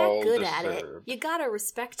he's that good at it, you gotta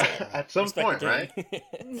respect it. At some point, right?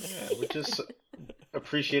 Yeah, we're just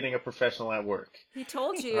appreciating a professional at work. He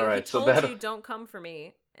told you. All right, he told you, don't come for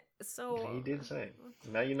me. So he did say.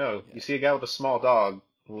 Now you know. You see a guy with a small dog,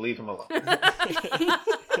 leave him alone.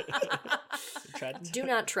 Do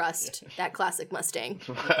not trust that classic Mustang.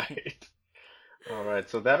 Right. All right,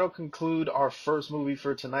 so that'll conclude our first movie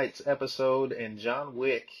for tonight's episode, and John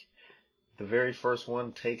Wick, the very first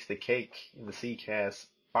one, takes the cake in the C-Cast,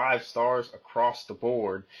 5 stars across the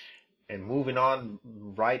board. And moving on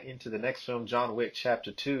right into the next film, John Wick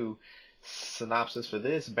Chapter 2, synopsis for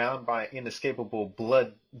this: bound by inescapable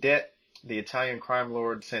blood debt, the Italian crime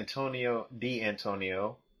lord Santonio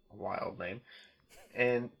D'Antonio, a wild name,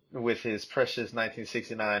 and with his precious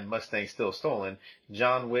 1969 Mustang still stolen,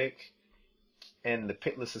 John Wick and the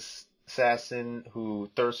pitiless assassin who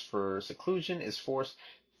thirsts for seclusion is forced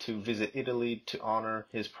to visit Italy to honor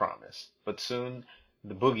his promise. But soon,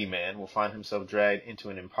 the boogeyman will find himself dragged into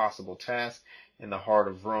an impossible task in the heart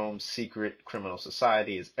of Rome's secret criminal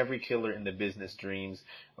society, as every killer in the business dreams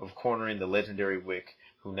of cornering the legendary Wick,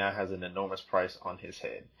 who now has an enormous price on his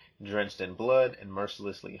head. Drenched in blood and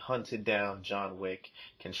mercilessly hunted down, John Wick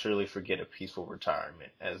can surely forget a peaceful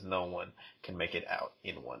retirement, as no one can make it out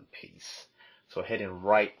in one piece. So heading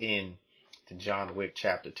right in to John Wick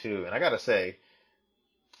Chapter 2. And I gotta say,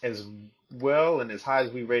 as well and as high as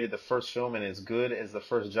we rated the first film and as good as the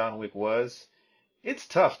first John Wick was, it's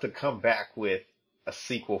tough to come back with a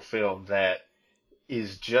sequel film that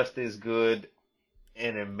is just as good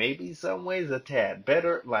and in maybe some ways a tad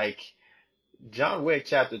better. Like John Wick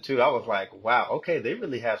Chapter 2, I was like, wow, okay, they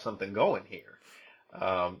really have something going here.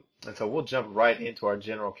 And so we'll jump right into our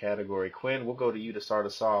general category. Quinn, we'll go to you to start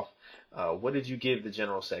us off. What did you give the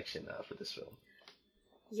general section for this film?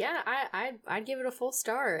 Yeah, I'd give it a full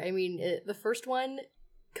star. I mean, the first one,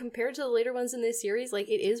 compared to the later ones in this series, like,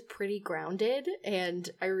 it is pretty grounded, and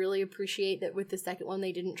I really appreciate that with the second one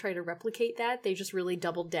they didn't try to replicate that. They just really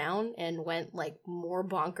doubled down and went, like, more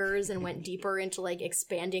bonkers and went deeper into, like,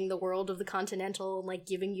 expanding the world of the Continental and, like,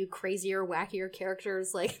 giving you crazier, wackier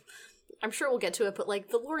characters. Like, I'm sure we'll get to it, but, like,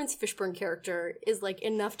 the Lawrence Fishburne character is, like,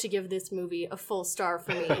 enough to give this movie a full star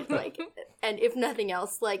for me. Like, and if nothing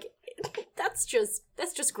else, like, that's just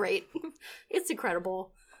great. It's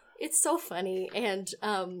incredible. It's so funny, and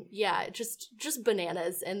yeah, just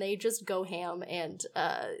bananas, and they just go ham, and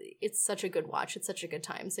it's such a good watch. It's such a good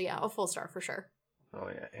time. So yeah, a full star for sure. Oh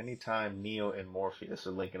yeah, anytime Neo and Morpheus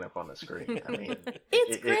are linking up on the screen, I mean,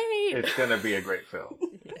 it's great. It's gonna be a great film.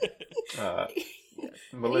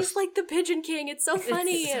 He's like the Pigeon King. It's so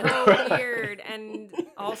funny. It's so weird and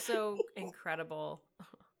also incredible.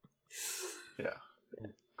 Yeah,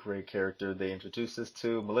 great character they introduced us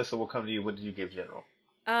to. Melissa, we'll come to you. What did you give General?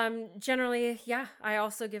 Generally, yeah, I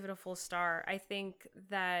also give it a full star. I think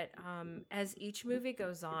that as each movie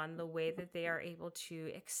goes on, the way that they are able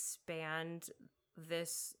to expand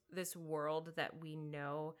this world that we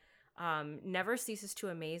know never ceases to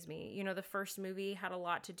amaze me. You know, the first movie had a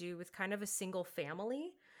lot to do with kind of a single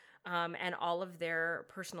family and all of their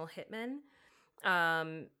personal hitmen.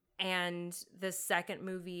 And the second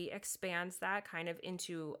movie expands that kind of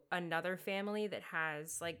into another family that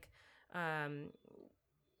has like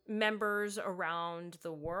members around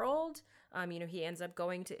the world. He ends up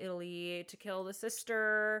going to Italy to kill the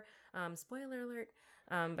sister. Spoiler alert.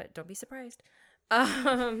 But don't be surprised.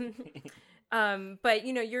 But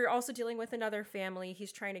you're also dealing with another family.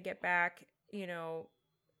 He's trying to get back,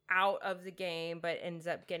 out of the game, but ends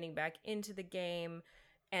up getting back into the game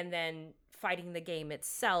and then fighting the game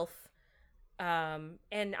itself. And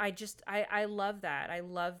I love that. I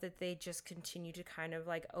love that they just continue to kind of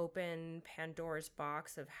like open Pandora's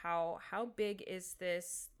box of how big is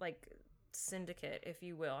this like syndicate, if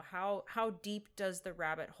you will. How deep does the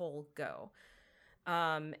rabbit hole go?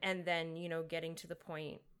 And then, getting to the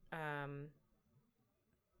point,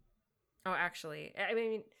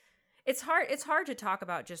 it's hard to talk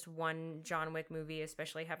about just one John Wick movie,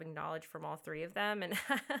 especially having knowledge from all three of them. And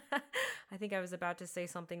I think I was about to say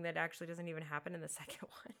something that actually doesn't even happen in the second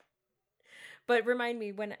one. But remind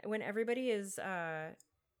me, when everybody is,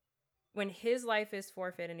 when his life is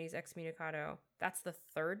forfeit and he's excommunicado, that's the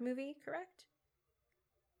third movie, correct?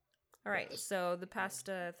 All right, so the past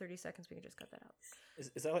 30 seconds, we can just cut that out. Is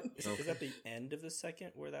that the end of the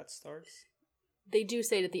second where that starts? They do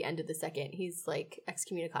say it at the end of the second. He's like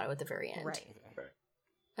excommunicado at the very end. Right. Okay.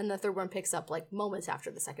 And the third one picks up like moments after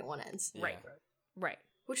the second one ends. Yeah. Right.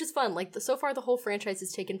 Which is fun. Like so far the whole franchise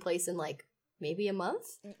has taken place in like maybe a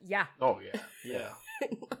month? Yeah. Oh yeah. Yeah.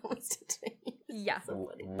 Almost a day. Yeah. So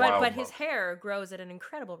funny. But his hair grows at an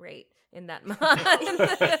incredible rate in that month.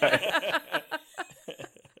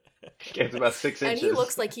 It's about 6 inches. And he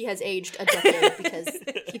looks like he has aged a decade because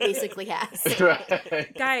he basically has.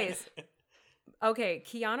 Right. Guys, okay,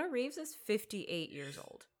 Keanu Reeves is 58 years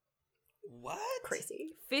old. What?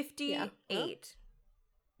 Crazy. 58. Yeah. Well,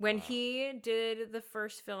 When he did the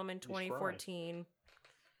first film in He's 2014,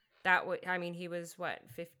 he was what,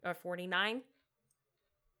 49?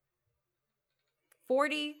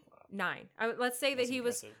 49. Let's say that That's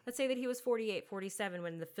he was 48, 47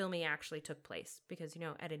 when the filming actually took place, because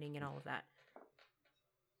editing and all of that.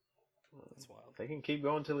 That's wild. They can keep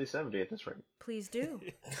going till he's 70 at this rate. Please do.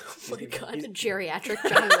 Oh my god, the geriatric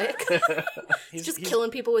John Wick. He's just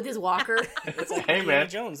killing people with his walker. It's like Hey, Indiana man.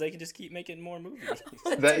 Jones. They can just keep making more movies.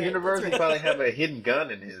 That universe would probably have a hidden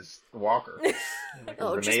gun in his walker. Like a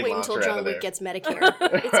Oh, just grenade wait until launcher out John of Wick there. gets Medicare.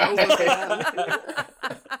 It's over for them.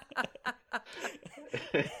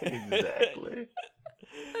 Exactly.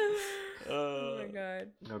 Oh my god.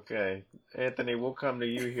 Okay, Anthony, we'll come to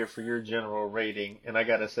you here for your general rating. And I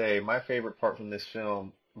gotta say, my favorite part from this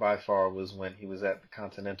film by far was when he was at the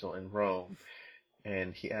Continental in Rome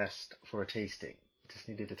and he asked for a tasting. Just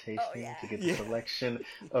needed a tasting to get the selection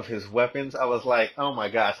of his weapons. I was like, oh my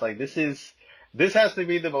gosh, like this has to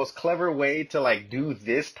be the most clever way to like do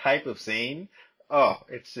this type of scene. Oh,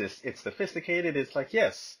 it's sophisticated. It's like,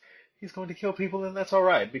 yes, he's going to kill people and that's all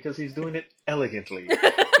right because he's doing it elegantly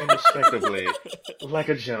and respectably, like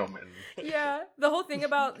a gentleman. Yeah, the whole thing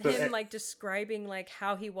about him like describing like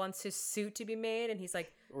how he wants his suit to be made, and he's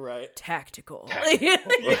like, Right. tactical.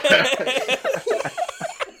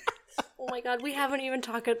 Oh my god, we haven't even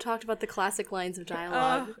talked about the classic lines of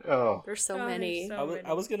dialogue. Oh, There's so many.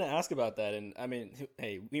 I was going to ask about that, and I mean,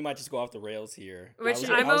 hey, we might just go off the rails here. Which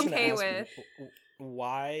I was I'm gonna okay ask with.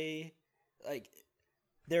 Why, like,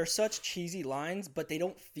 they're such cheesy lines, but they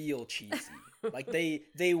don't feel cheesy. Like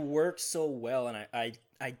they work so well, and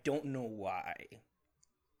I don't know why.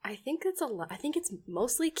 I think it's a lot. I think it's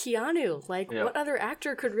mostly Keanu. Like, Yeah. what other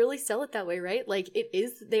actor could really sell it that way, right? Like,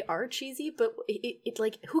 they are cheesy, but it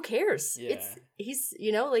like, who cares? Yeah. He's,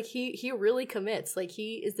 like, he really commits. Like,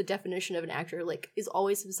 he is the definition of an actor, like, is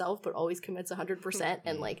always himself, but always commits 100%.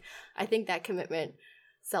 And, like, I think that commitment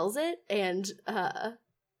sells it. And, I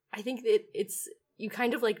think that it's, you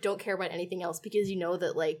kind of, like, don't care about anything else because you know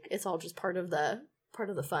that, like, it's all just part of the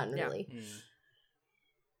fun, really. Yeah.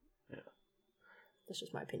 That's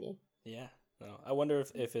just my opinion. Yeah. No, I wonder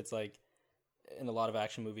if it's like in a lot of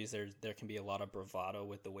action movies there can be a lot of bravado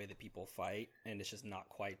with the way that people fight, and it's just not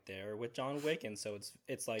quite there with John Wick, and so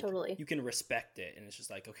it's like Totally. you can respect it, and it's just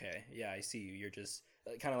like, okay, yeah, I see you. You're just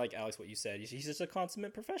kind of like Alex, what you said. He's just a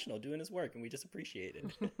consummate professional doing his work, and we just appreciate it.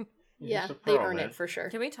 Yeah, He's a they pro, earn man. it for sure.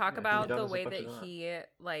 Can we talk Yeah, about he's done the this a way bunch that of times. he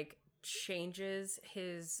like changes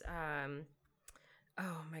his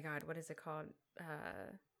oh my god, what is it called?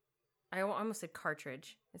 I almost said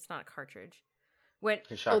cartridge. It's not a cartridge. When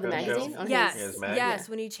His shotgun the magazine? shells? On yes, his mag? yes,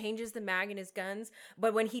 when he changes the mag in his guns,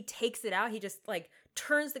 but when he takes it out, he just like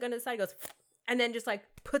turns the gun to the side, goes, and then just like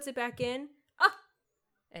puts it back in. Ah,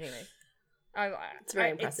 anyway, It's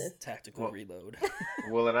very impressive. Tactical reload.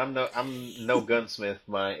 Well, and I'm no gunsmith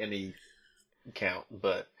by any count,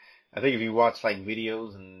 but I think if you watch like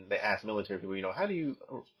videos and they ask military people, how do you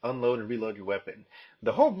unload and reload your weapon?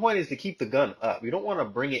 The whole point is to keep the gun up. You don't want to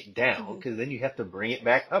bring it down because then you have to bring it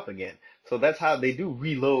back up again. So that's how they do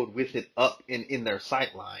reload, with it up in their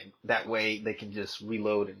sight line. That way they can just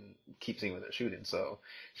reload and keep seeing what they're shooting. So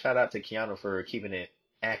shout out to Keanu for keeping it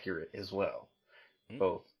accurate as well,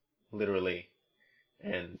 both literally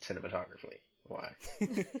and cinematographically. Why?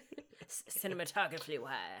 Cinematography,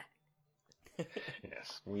 why?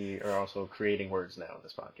 Yes, we are also creating words now in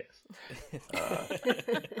this podcast.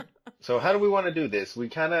 So how do we want to do this? We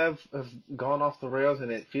kind of have gone off the rails,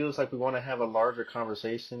 and it feels like we want to have a larger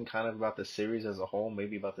conversation kind of about the series as a whole,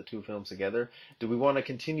 maybe about the two films together. Do we want to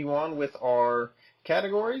continue on with our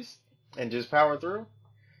categories and just power through?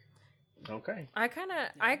 Okay. I kind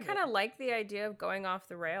of like the idea of going off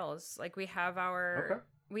the rails. Like we have I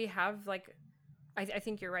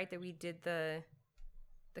think you're right that we did the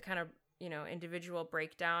kind of individual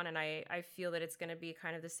breakdown, and I feel that it's going to be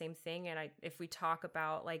kind of the same thing. And if we talk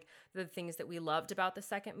about like the things that we loved about the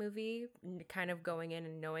second movie, kind of going in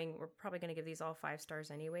and knowing we're probably going to give these all 5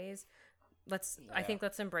 stars anyways. I think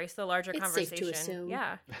let's embrace the larger conversation. Safe to assume.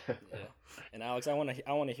 Yeah. And Alex, I want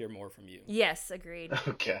to hear more from you. Yes, agreed.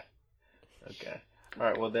 Okay. All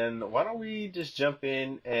right. Well, then why don't we just jump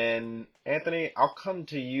in, and Anthony, I'll come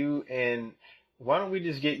to you, and why don't we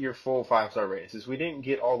just get your full 5-star rating? Since we didn't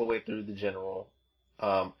get all the way through the general,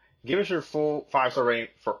 give us your full 5-star rating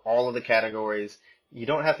for all of the categories. You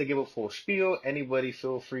don't have to give a full spiel. Anybody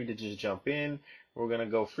feel free to just jump in. We're going to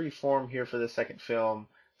go free form here for the second film.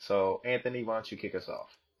 So, Anthony, why don't you kick us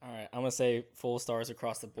off? All right, I'm going to say full stars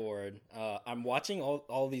across the board. I'm watching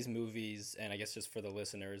all these movies, and I guess just for the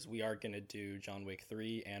listeners, we are going to do John Wick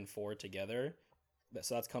 3 and 4 together.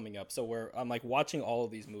 So that's coming up. So I'm like watching all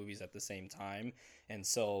of these movies at the same time. And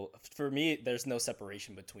so for me, there's no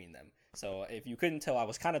separation between them. So if you couldn't tell, I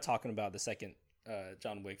was kind of talking about the second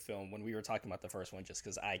John Wick film when we were talking about the first one, just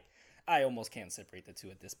because I almost can't separate the two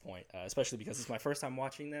at this point, especially because it's my first time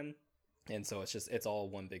watching them. And so it's all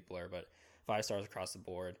one big blur, but 5 stars across the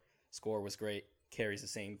board. Score was great. Carries the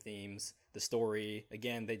same themes. The story,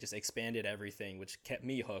 again, they just expanded everything, which kept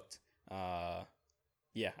me hooked. Yeah,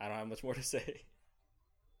 I don't have much more to say.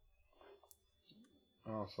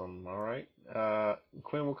 Awesome. All right.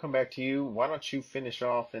 Quinn, we'll come back to you. Why don't you finish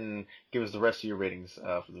off and give us the rest of your ratings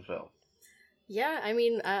for the film? Yeah, I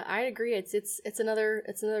mean, I agree. It's another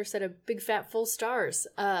set of big fat full stars,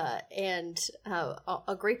 and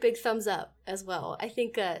a great big thumbs up as well. I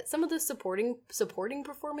think some of the supporting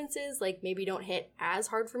performances like maybe don't hit as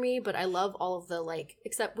hard for me, but I love all of the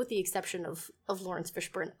except with the exception of Lawrence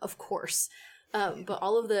Fishburne, of course. But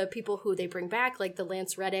all of the people who they bring back, like the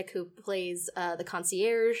Lance Reddick who plays the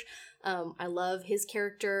concierge, I love his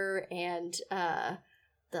character, and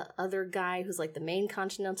the other guy who's like the main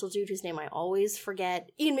Continental dude whose name I always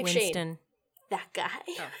forget, Ian McShane. Winston. That guy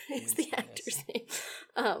is the actor's name.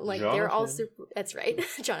 Jonathan. They're all super. That's right,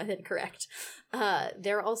 Jonathan. Correct.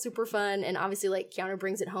 They're all super fun, and obviously Keanu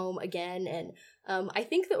brings it home again. And I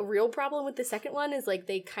think the real problem with the second one is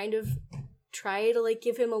they kind of try to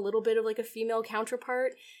give him a little bit of a female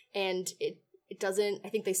counterpart, and it doesn't. I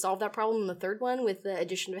think they solved that problem in the third one with the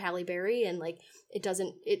addition of Halle Berry, and it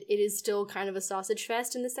doesn't. It is still kind of a sausage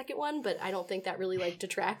fest in the second one, but I don't think that really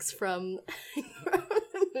detracts from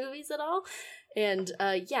the movies at all. And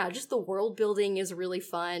just the world building is really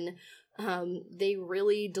fun. They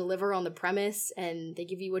really deliver on the premise, and they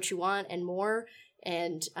give you what you want and more.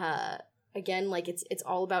 And again, it's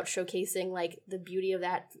all about showcasing the beauty of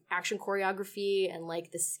that action choreography and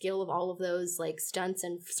the skill of all of those stunts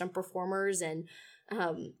and stunt performers, and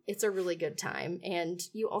it's a really good time. And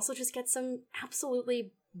you also just get some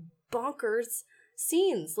absolutely bonkers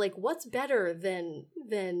scenes. What's better than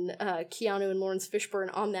Keanu and Lawrence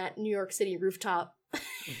Fishburne on that New York City rooftop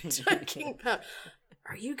talking about,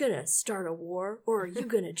 are you gonna start a war or are you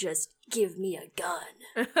gonna just give me a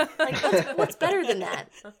gun? What's better than that?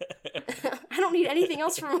 I don't need anything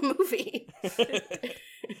else from a movie.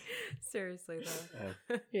 Seriously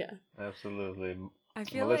though. Yeah. Absolutely.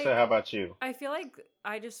 Melissa, how about you? I feel like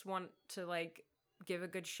I just want to give a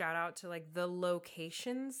good shout out to the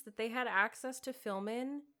locations that they had access to film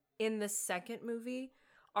in the second movie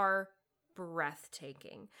are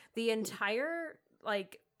breathtaking. The entire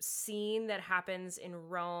scene that happens in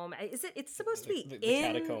Rome, it's supposed to be the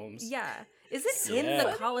in catacombs. Yeah. Is it in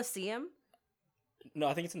the Colosseum? No,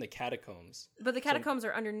 I think it's in the catacombs. But the catacombs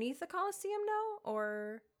are underneath the Colosseum now,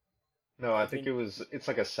 or No, I think it's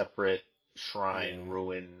a separate shrine Yeah.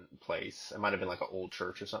 ruin place. It might have been like an old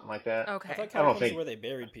church or something like that. I Okay. thought I don't catacombs think- is where they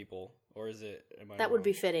buried people, or is it? Am I That would wrong?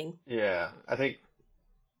 be fitting. Yeah, I think.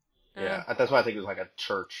 Yeah, that's why I think it was like a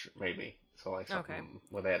church, maybe. So like something Okay.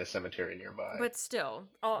 where they had a cemetery nearby. But still,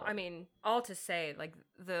 all to say, like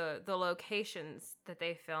the locations that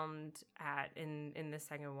they filmed at in the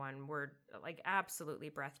second one were like absolutely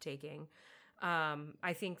breathtaking.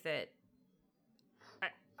 I think that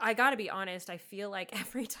I gotta be honest, I feel like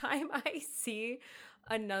every time I see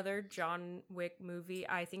another John Wick movie,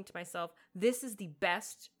 I think to myself, this is the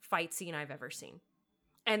best fight scene I've ever seen.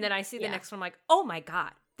 And then I see the Yeah. next one, I'm like, oh my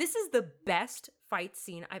God, this is the best fight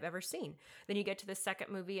scene I've ever seen. Then you get to the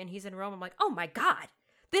second movie and he's in Rome. I'm like, oh my God,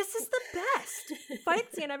 this is the best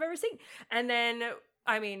fight scene I've ever seen. And then,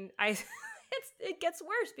 I mean, it gets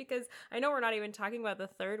worse because I know we're not even talking about the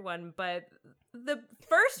third one, but the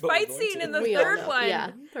first But we're fight going scene to. in the We all third know. one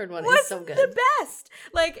Yeah, third one was is so good. the best.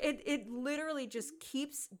 Like it literally just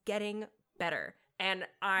keeps getting better. And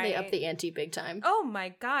They up the ante big time. oh my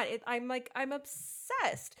God, I'm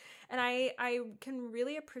obsessed. And I can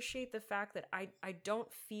really appreciate the fact that I don't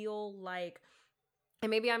feel like, and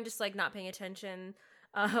maybe I'm just like not paying attention,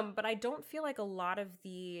 but I don't feel like a lot of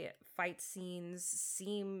the fight scenes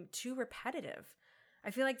seem too repetitive. I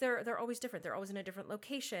feel like they're always different. They're always in a different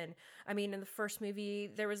location. I mean, in the first movie,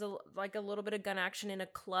 there was a little bit of gun action in a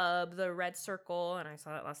club, the red circle, and I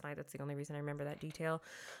saw that last night. That's the only reason I remember that detail.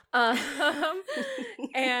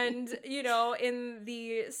 And you know, in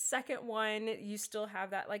the second one, you still have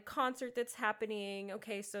that like concert that's happening.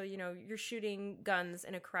 Okay, so you know, you're shooting guns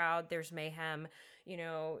in a crowd. There's mayhem. You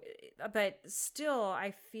know, but still,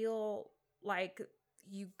 I feel like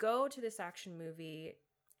you go to this action movie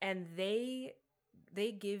and they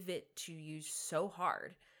give it to you so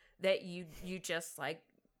hard that you just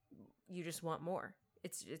want more.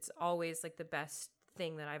 It's always like the best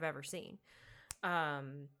thing that I've ever seen.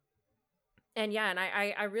 And yeah, and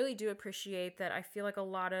I really do appreciate that. I feel like a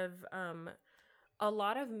lot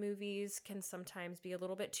of movies can sometimes be a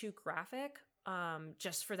little bit too graphic,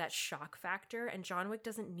 just for that shock factor, and John Wick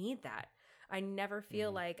doesn't need that. I never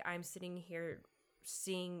feel like I'm sitting here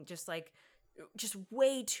seeing just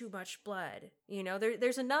way too much blood. You know,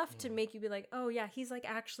 there's enough to make you be like, oh yeah, he's like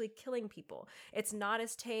actually killing people. It's not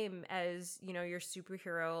as tame as, you know, your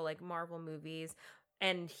superhero like Marvel movies,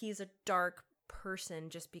 and he's a dark person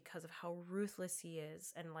just because of how ruthless he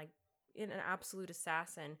is and like an absolute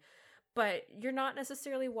assassin. But you're not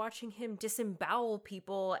necessarily watching him disembowel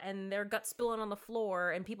people and their guts spilling on the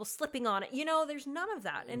floor and people slipping on it. You know, there's none of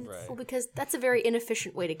that. And Right. Well, because that's a very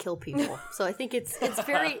inefficient way to kill people. So I think it's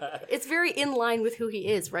very in line with who he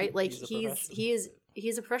is, right? Like he's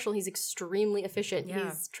a professional. He's extremely efficient. Yeah.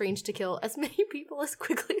 He's trained to kill as many people as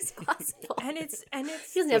quickly as possible. and it's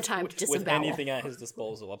He doesn't have time to with disembowel. anything at his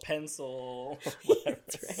disposal, a pencil.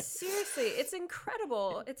 That's right. seriously, it's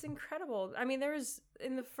incredible. It's incredible. I mean,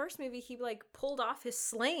 in the first movie, he like pulled off his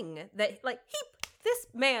sling this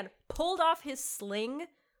man pulled off his sling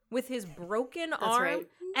with his broken arm right.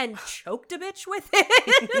 and choked a bitch with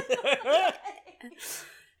it.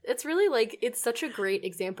 It's really like, it's such a great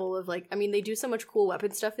example of like, I mean, they do so much cool weapon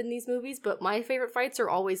stuff in these movies, but my favorite fights are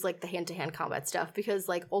always like the hand-to-hand combat stuff, because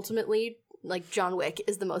like ultimately, like John Wick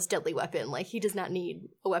is the most deadly weapon. Like he does not need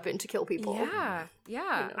a weapon to kill people. Yeah. You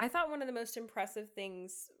know. I thought one of the most impressive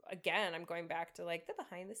things, again, I'm going back to like the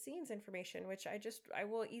behind the scenes information, which I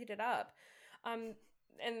will eat it up. And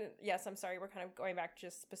yes, I'm sorry, we're kind of going back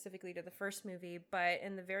just specifically to the first movie, but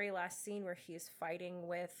in the very last scene where he's fighting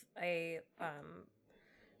with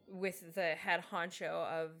with the head honcho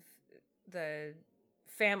of the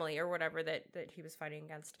family or whatever that he was fighting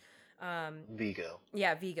against. Vigo.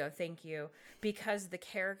 Yeah, Vigo, thank you. Because the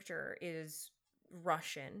character is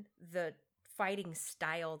Russian, the fighting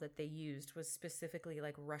style that they used was specifically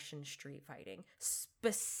like Russian street fighting.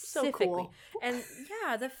 Specifically. So cool. And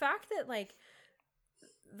yeah, the fact that like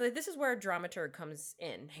this is where a dramaturg comes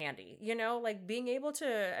in handy, you know, like being able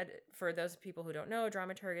to, for those people who don't know, a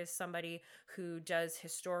dramaturg is somebody who does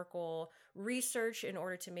historical research in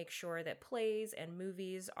order to make sure that plays and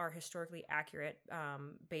movies are historically accurate,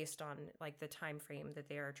 based on like the time frame that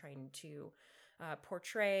they are trying to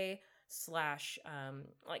portray /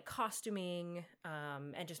 like costuming,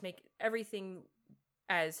 and just make everything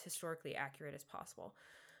as historically accurate as possible,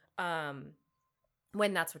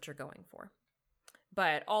 when that's what you're going for.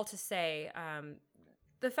 But all to say,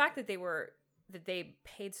 the fact that they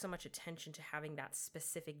paid so much attention to having that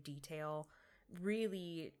specific detail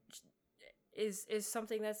really is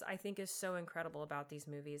something that's, I think, is so incredible about these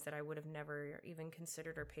movies that I would have never even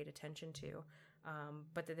considered or paid attention to,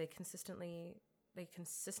 but that they consistently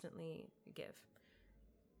give.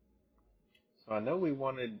 So I know we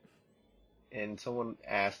wanted, and someone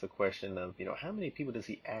asked the question of, how many people does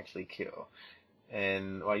he actually kill?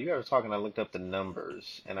 And while you guys were talking, I looked up the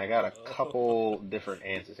numbers, and I got a couple different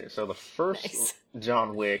answers here. So the first Nice.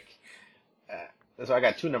 John Wick, so I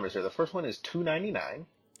got two numbers here. The first one is 299.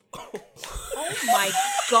 Oh my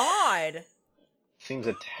god! Seems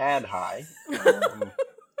a tad high,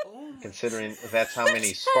 considering that's how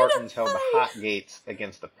many Spartans held the hot gates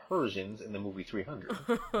against the Persians in the movie 300,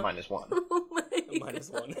 minus one. Oh my Minus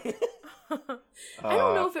one. I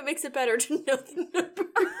don't know if it makes it better to know the number.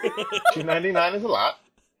 299 is a lot,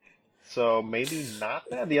 so maybe not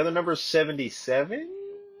that. The other number is 77.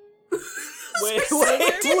 Wait,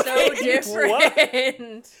 So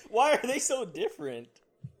different. Why are they so different?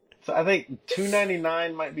 So I think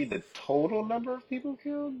 299 might be the total number of people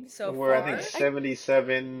killed, So where I far? think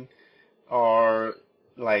 77 are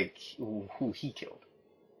like who he killed.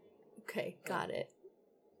 Okay, got it.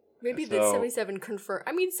 Maybe So- the 77 confirm.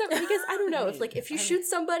 I mean, because I don't know if you shoot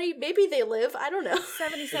somebody, maybe they live. I don't know.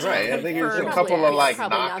 77 Right, I think it's a confirmed. couple of like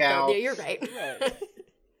Probably not, though. knockouts. Yeah, you're right. Right.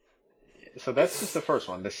 So that's just the first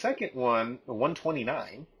one. The second one,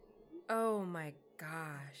 129. Oh my gosh.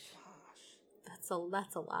 That's a lot.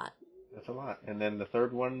 That's a lot. And then the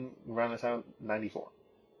third one, round us out, 94.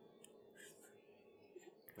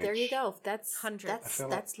 There you Which- go. That's Hundreds. I feel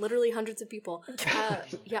that's literally hundreds of people.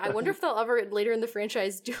 Yeah, I wonder if they'll ever later in the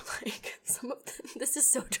franchise do like some of this is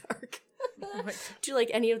so dark. Do like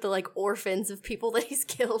any of the like orphans of people that he's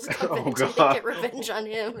killed come in to God. get revenge on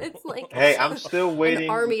him. It's like Hey, I'm still waiting. an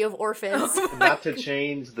army of orphans. Not to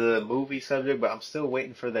change the movie subject, but I'm still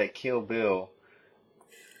waiting for that Kill Bill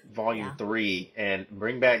Volume Yeah. 3 and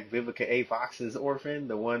bring back Vivica A. Fox's orphan,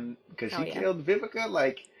 the one, because Oh, she yeah. killed Vivica.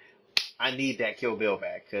 Like, I need that Kill Bill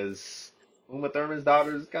back because Uma Thurman's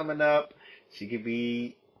daughter is coming up. She could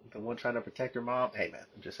be the one trying to protect her mom. Hey, man,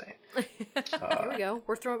 I'm just saying. There we go.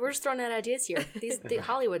 We're just throwing out ideas here.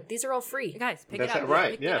 Hollywood. These are all free. Guys, pick That's it it, up.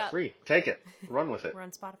 right? Pick it Yeah, up. free. Take it. Run with it. We're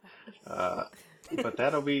on Spotify. But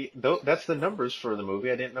that'll be that's the numbers for the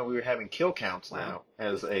movie. I didn't know we were having kill counts now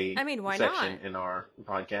as a I mean, why section not? in our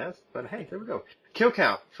podcast. But hey, there we go. Kill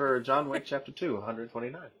count for John Wick Chapter 2,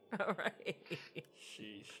 129. All right.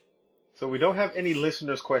 Sheesh. So we don't have any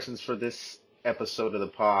listeners' questions for this episode of the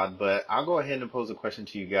pod, but I'll go ahead and pose a question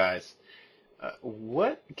to you guys.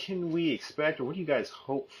 What can we expect, or what do you guys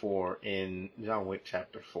hope for in John Wick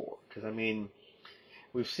Chapter 4? Because, I mean,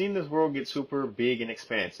 we've seen this world get super big and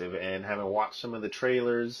expansive, and having watched some of the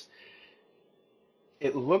trailers,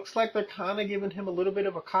 it looks like they're kind of giving him a little bit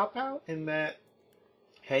of a cop-out in that,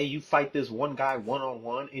 hey, you fight this one guy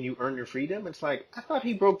one-on-one and you earn your freedom. It's like, I thought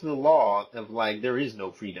he broke the law of, like, there is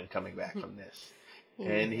no freedom coming back from this.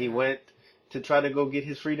 And he went to try to go get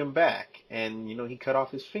his freedom back, and, he cut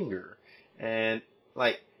off his finger. And,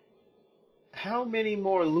 like, how many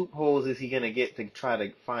more loopholes is he going to get to try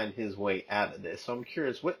to find his way out of this? So I'm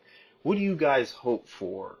curious, what do you guys hope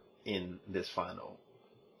for in this final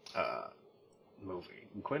movie?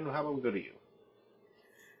 Quinn, how about we go to you?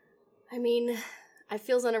 I mean, I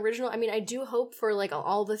feels unoriginal. I mean, I do hope for like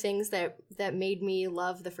all the things that made me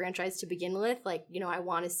love the franchise to begin with. Like, I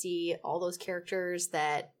want to see all those characters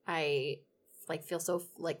that I like feel so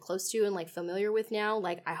like close to and like familiar with now.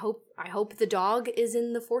 Like, I hope the dog is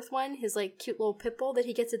in the fourth one. His like cute little pit bull that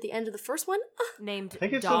he gets at the end of the first one. Named I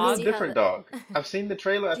think it's a Dog. little different dog. I've seen the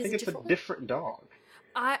trailer. I Is think it it's a different? different dog.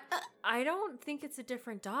 I don't think it's a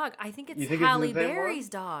different dog. I think it's You think it's Halle the same one? Berry's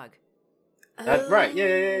dog. Right.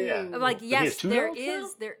 Yeah. I'm like, But he has yes, two there dogs now?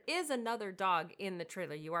 there is another dog in the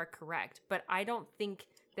trailer. You are correct, but I don't think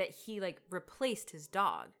that he like replaced his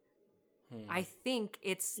dog. I think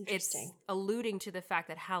it's Interesting. alluding to the fact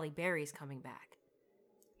that Halle Berry's coming back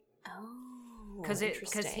Oh, because he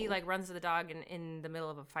interesting. like runs the dog in the middle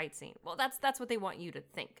of a fight scene. Well, that's what they want you to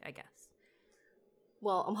think, I guess.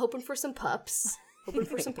 Well, I'm hoping for some pups. Hoping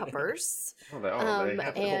for some puppers. They have to I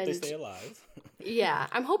hope they And- stay alive. Yeah,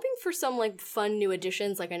 I'm hoping for some like fun new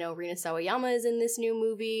additions. Like I know Rina Sawayama is in this new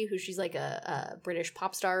movie, who she's like a British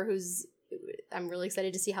pop star. I'm really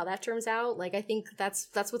excited to see how that turns out. Like I think that's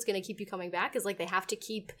what's going to keep you coming back. Is like they have to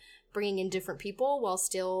keep bringing in different people while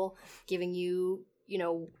still giving you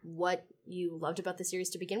what you loved about the series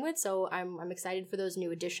to begin with. So I'm excited for those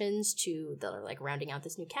new additions that are like rounding out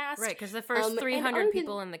this new cast. Right, because the first and 300 other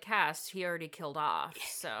people in the cast he already killed off.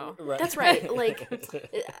 So Right. That's right. Like,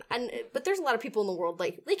 but there's a lot of people in the world.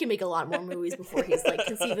 Like, they can make a lot more movies before he's like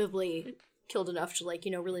conceivably killed enough to like,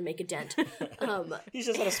 really make a dent. He's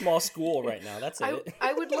just at a small school right now. That's it.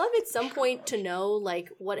 I would love at some point to know like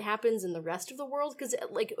what happens in the rest of the world, because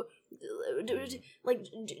like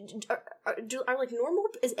are like normal,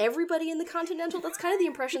 is everybody in the Continental? That's kind of the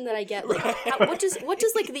impression that I get. Like what does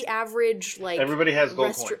like the average like everybody has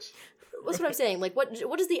gold coins. That's what I'm saying. Like, what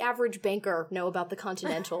does the average banker know about the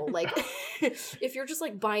Continental? Like, if you're just,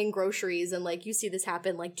 like, buying groceries and, like, you see this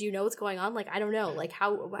happen, like, do you know what's going on? Like, I don't know. Like,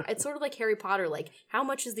 how... It's sort of like Harry Potter. Like, how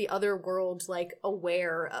much is the other world, like,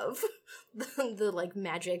 aware of the like,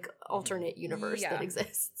 magic alternate universe that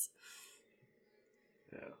exists?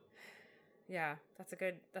 Yeah, that's a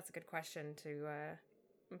good question to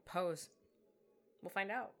pose. We'll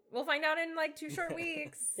find out. We'll find out in, like, 2 short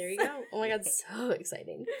weeks. There you go. Oh, my God, so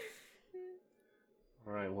exciting.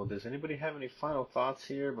 All right, well, does anybody have any final thoughts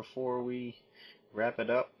here before we wrap it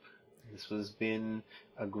up? This has been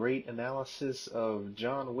a great analysis of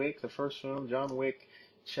John Wick, the first film, John Wick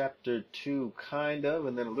Chapter 2, kind of,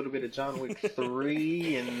 and then a little bit of John Wick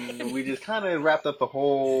 3, and we just kind of wrapped up the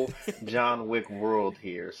whole John Wick world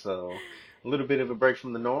here. So a little bit of a break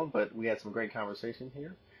from the norm, but we had some great conversation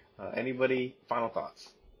here. Anybody, final thoughts?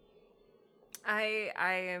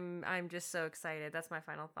 I'm just so excited. That's my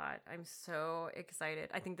final thought. I'm so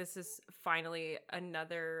excited. I think this is finally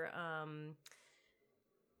another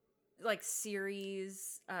like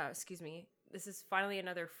series, this is finally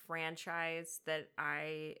another franchise that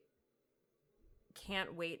I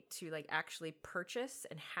can't wait to like actually purchase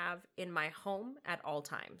and have in my home at all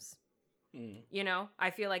times. I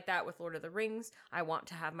feel like that with Lord of the Rings. I want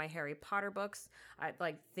to have my Harry Potter books. I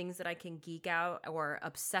like things that I can geek out or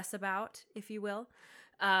obsess about, if you will.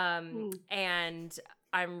 And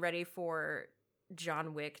I'm ready for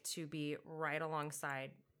John Wick to be right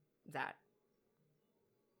alongside that.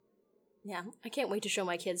 Yeah, I can't wait to show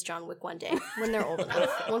my kids John Wick one day when they're old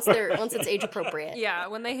enough. Once it's age appropriate. Yeah,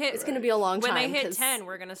 when they hit, it's going to be a long time. When they hit 10,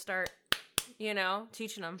 we're going to start,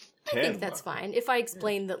 teaching them. I think that's fine. If I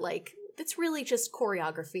explain that, like, it's really just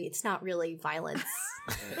choreography. It's not really violence.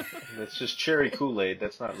 It's just cherry Kool-Aid.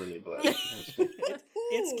 That's not really blood.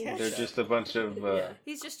 It's ketchup. They're just a bunch of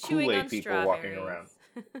He's just chewing Kool-Aid on people strawberries. walking around.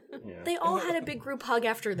 Yeah. They all had a big group hug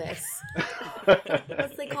after this.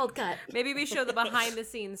 What's they called cut? Maybe we show the behind the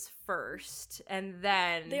scenes first, and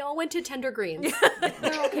then they all went to Tender Greens.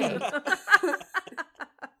 They're okay.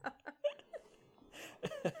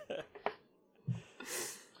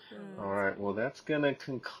 All right, well, that's going to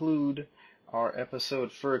conclude our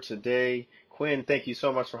episode for today. Quinn, thank you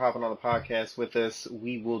so much for hopping on the podcast with us.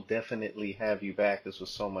 We will definitely have you back. This was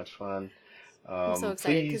so much fun. I'm so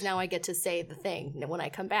excited because now I get to say the thing. And when I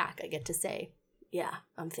come back, I get to say, yeah,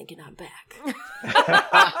 I'm thinking I'm back.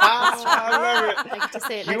 I love it. I get to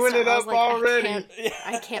say it Queuing it up already.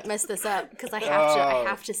 I can't mess this up because I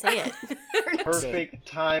have to say it. Perfect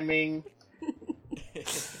timing.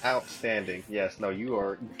 Outstanding. Yes, no, you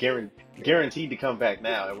are guaranteed to come back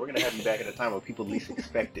now, and we're going to have you back at a time when people least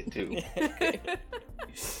expect it too.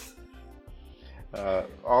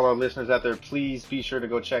 All our listeners out there, please be sure to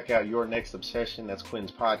go check out Your Next Obsession. That's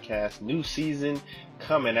Quinn's podcast. New season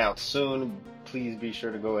coming out soon. Please be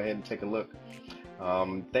sure to go ahead and take a look.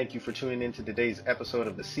 Thank you for tuning in to today's episode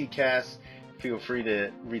of the CCast. Feel free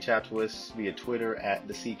to reach out to us via Twitter at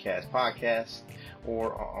the CCast Podcast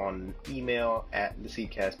or on email at the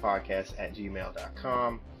CCast Podcast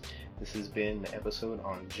 @gmail.com. This has been the episode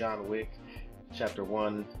on John Wick. Chapter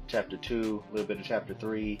 1, Chapter 2, a little bit of Chapter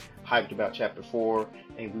 3, hyped about Chapter 4,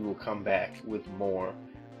 and we will come back with more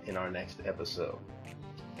in our next episode.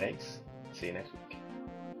 Thanks. See you next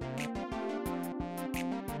week.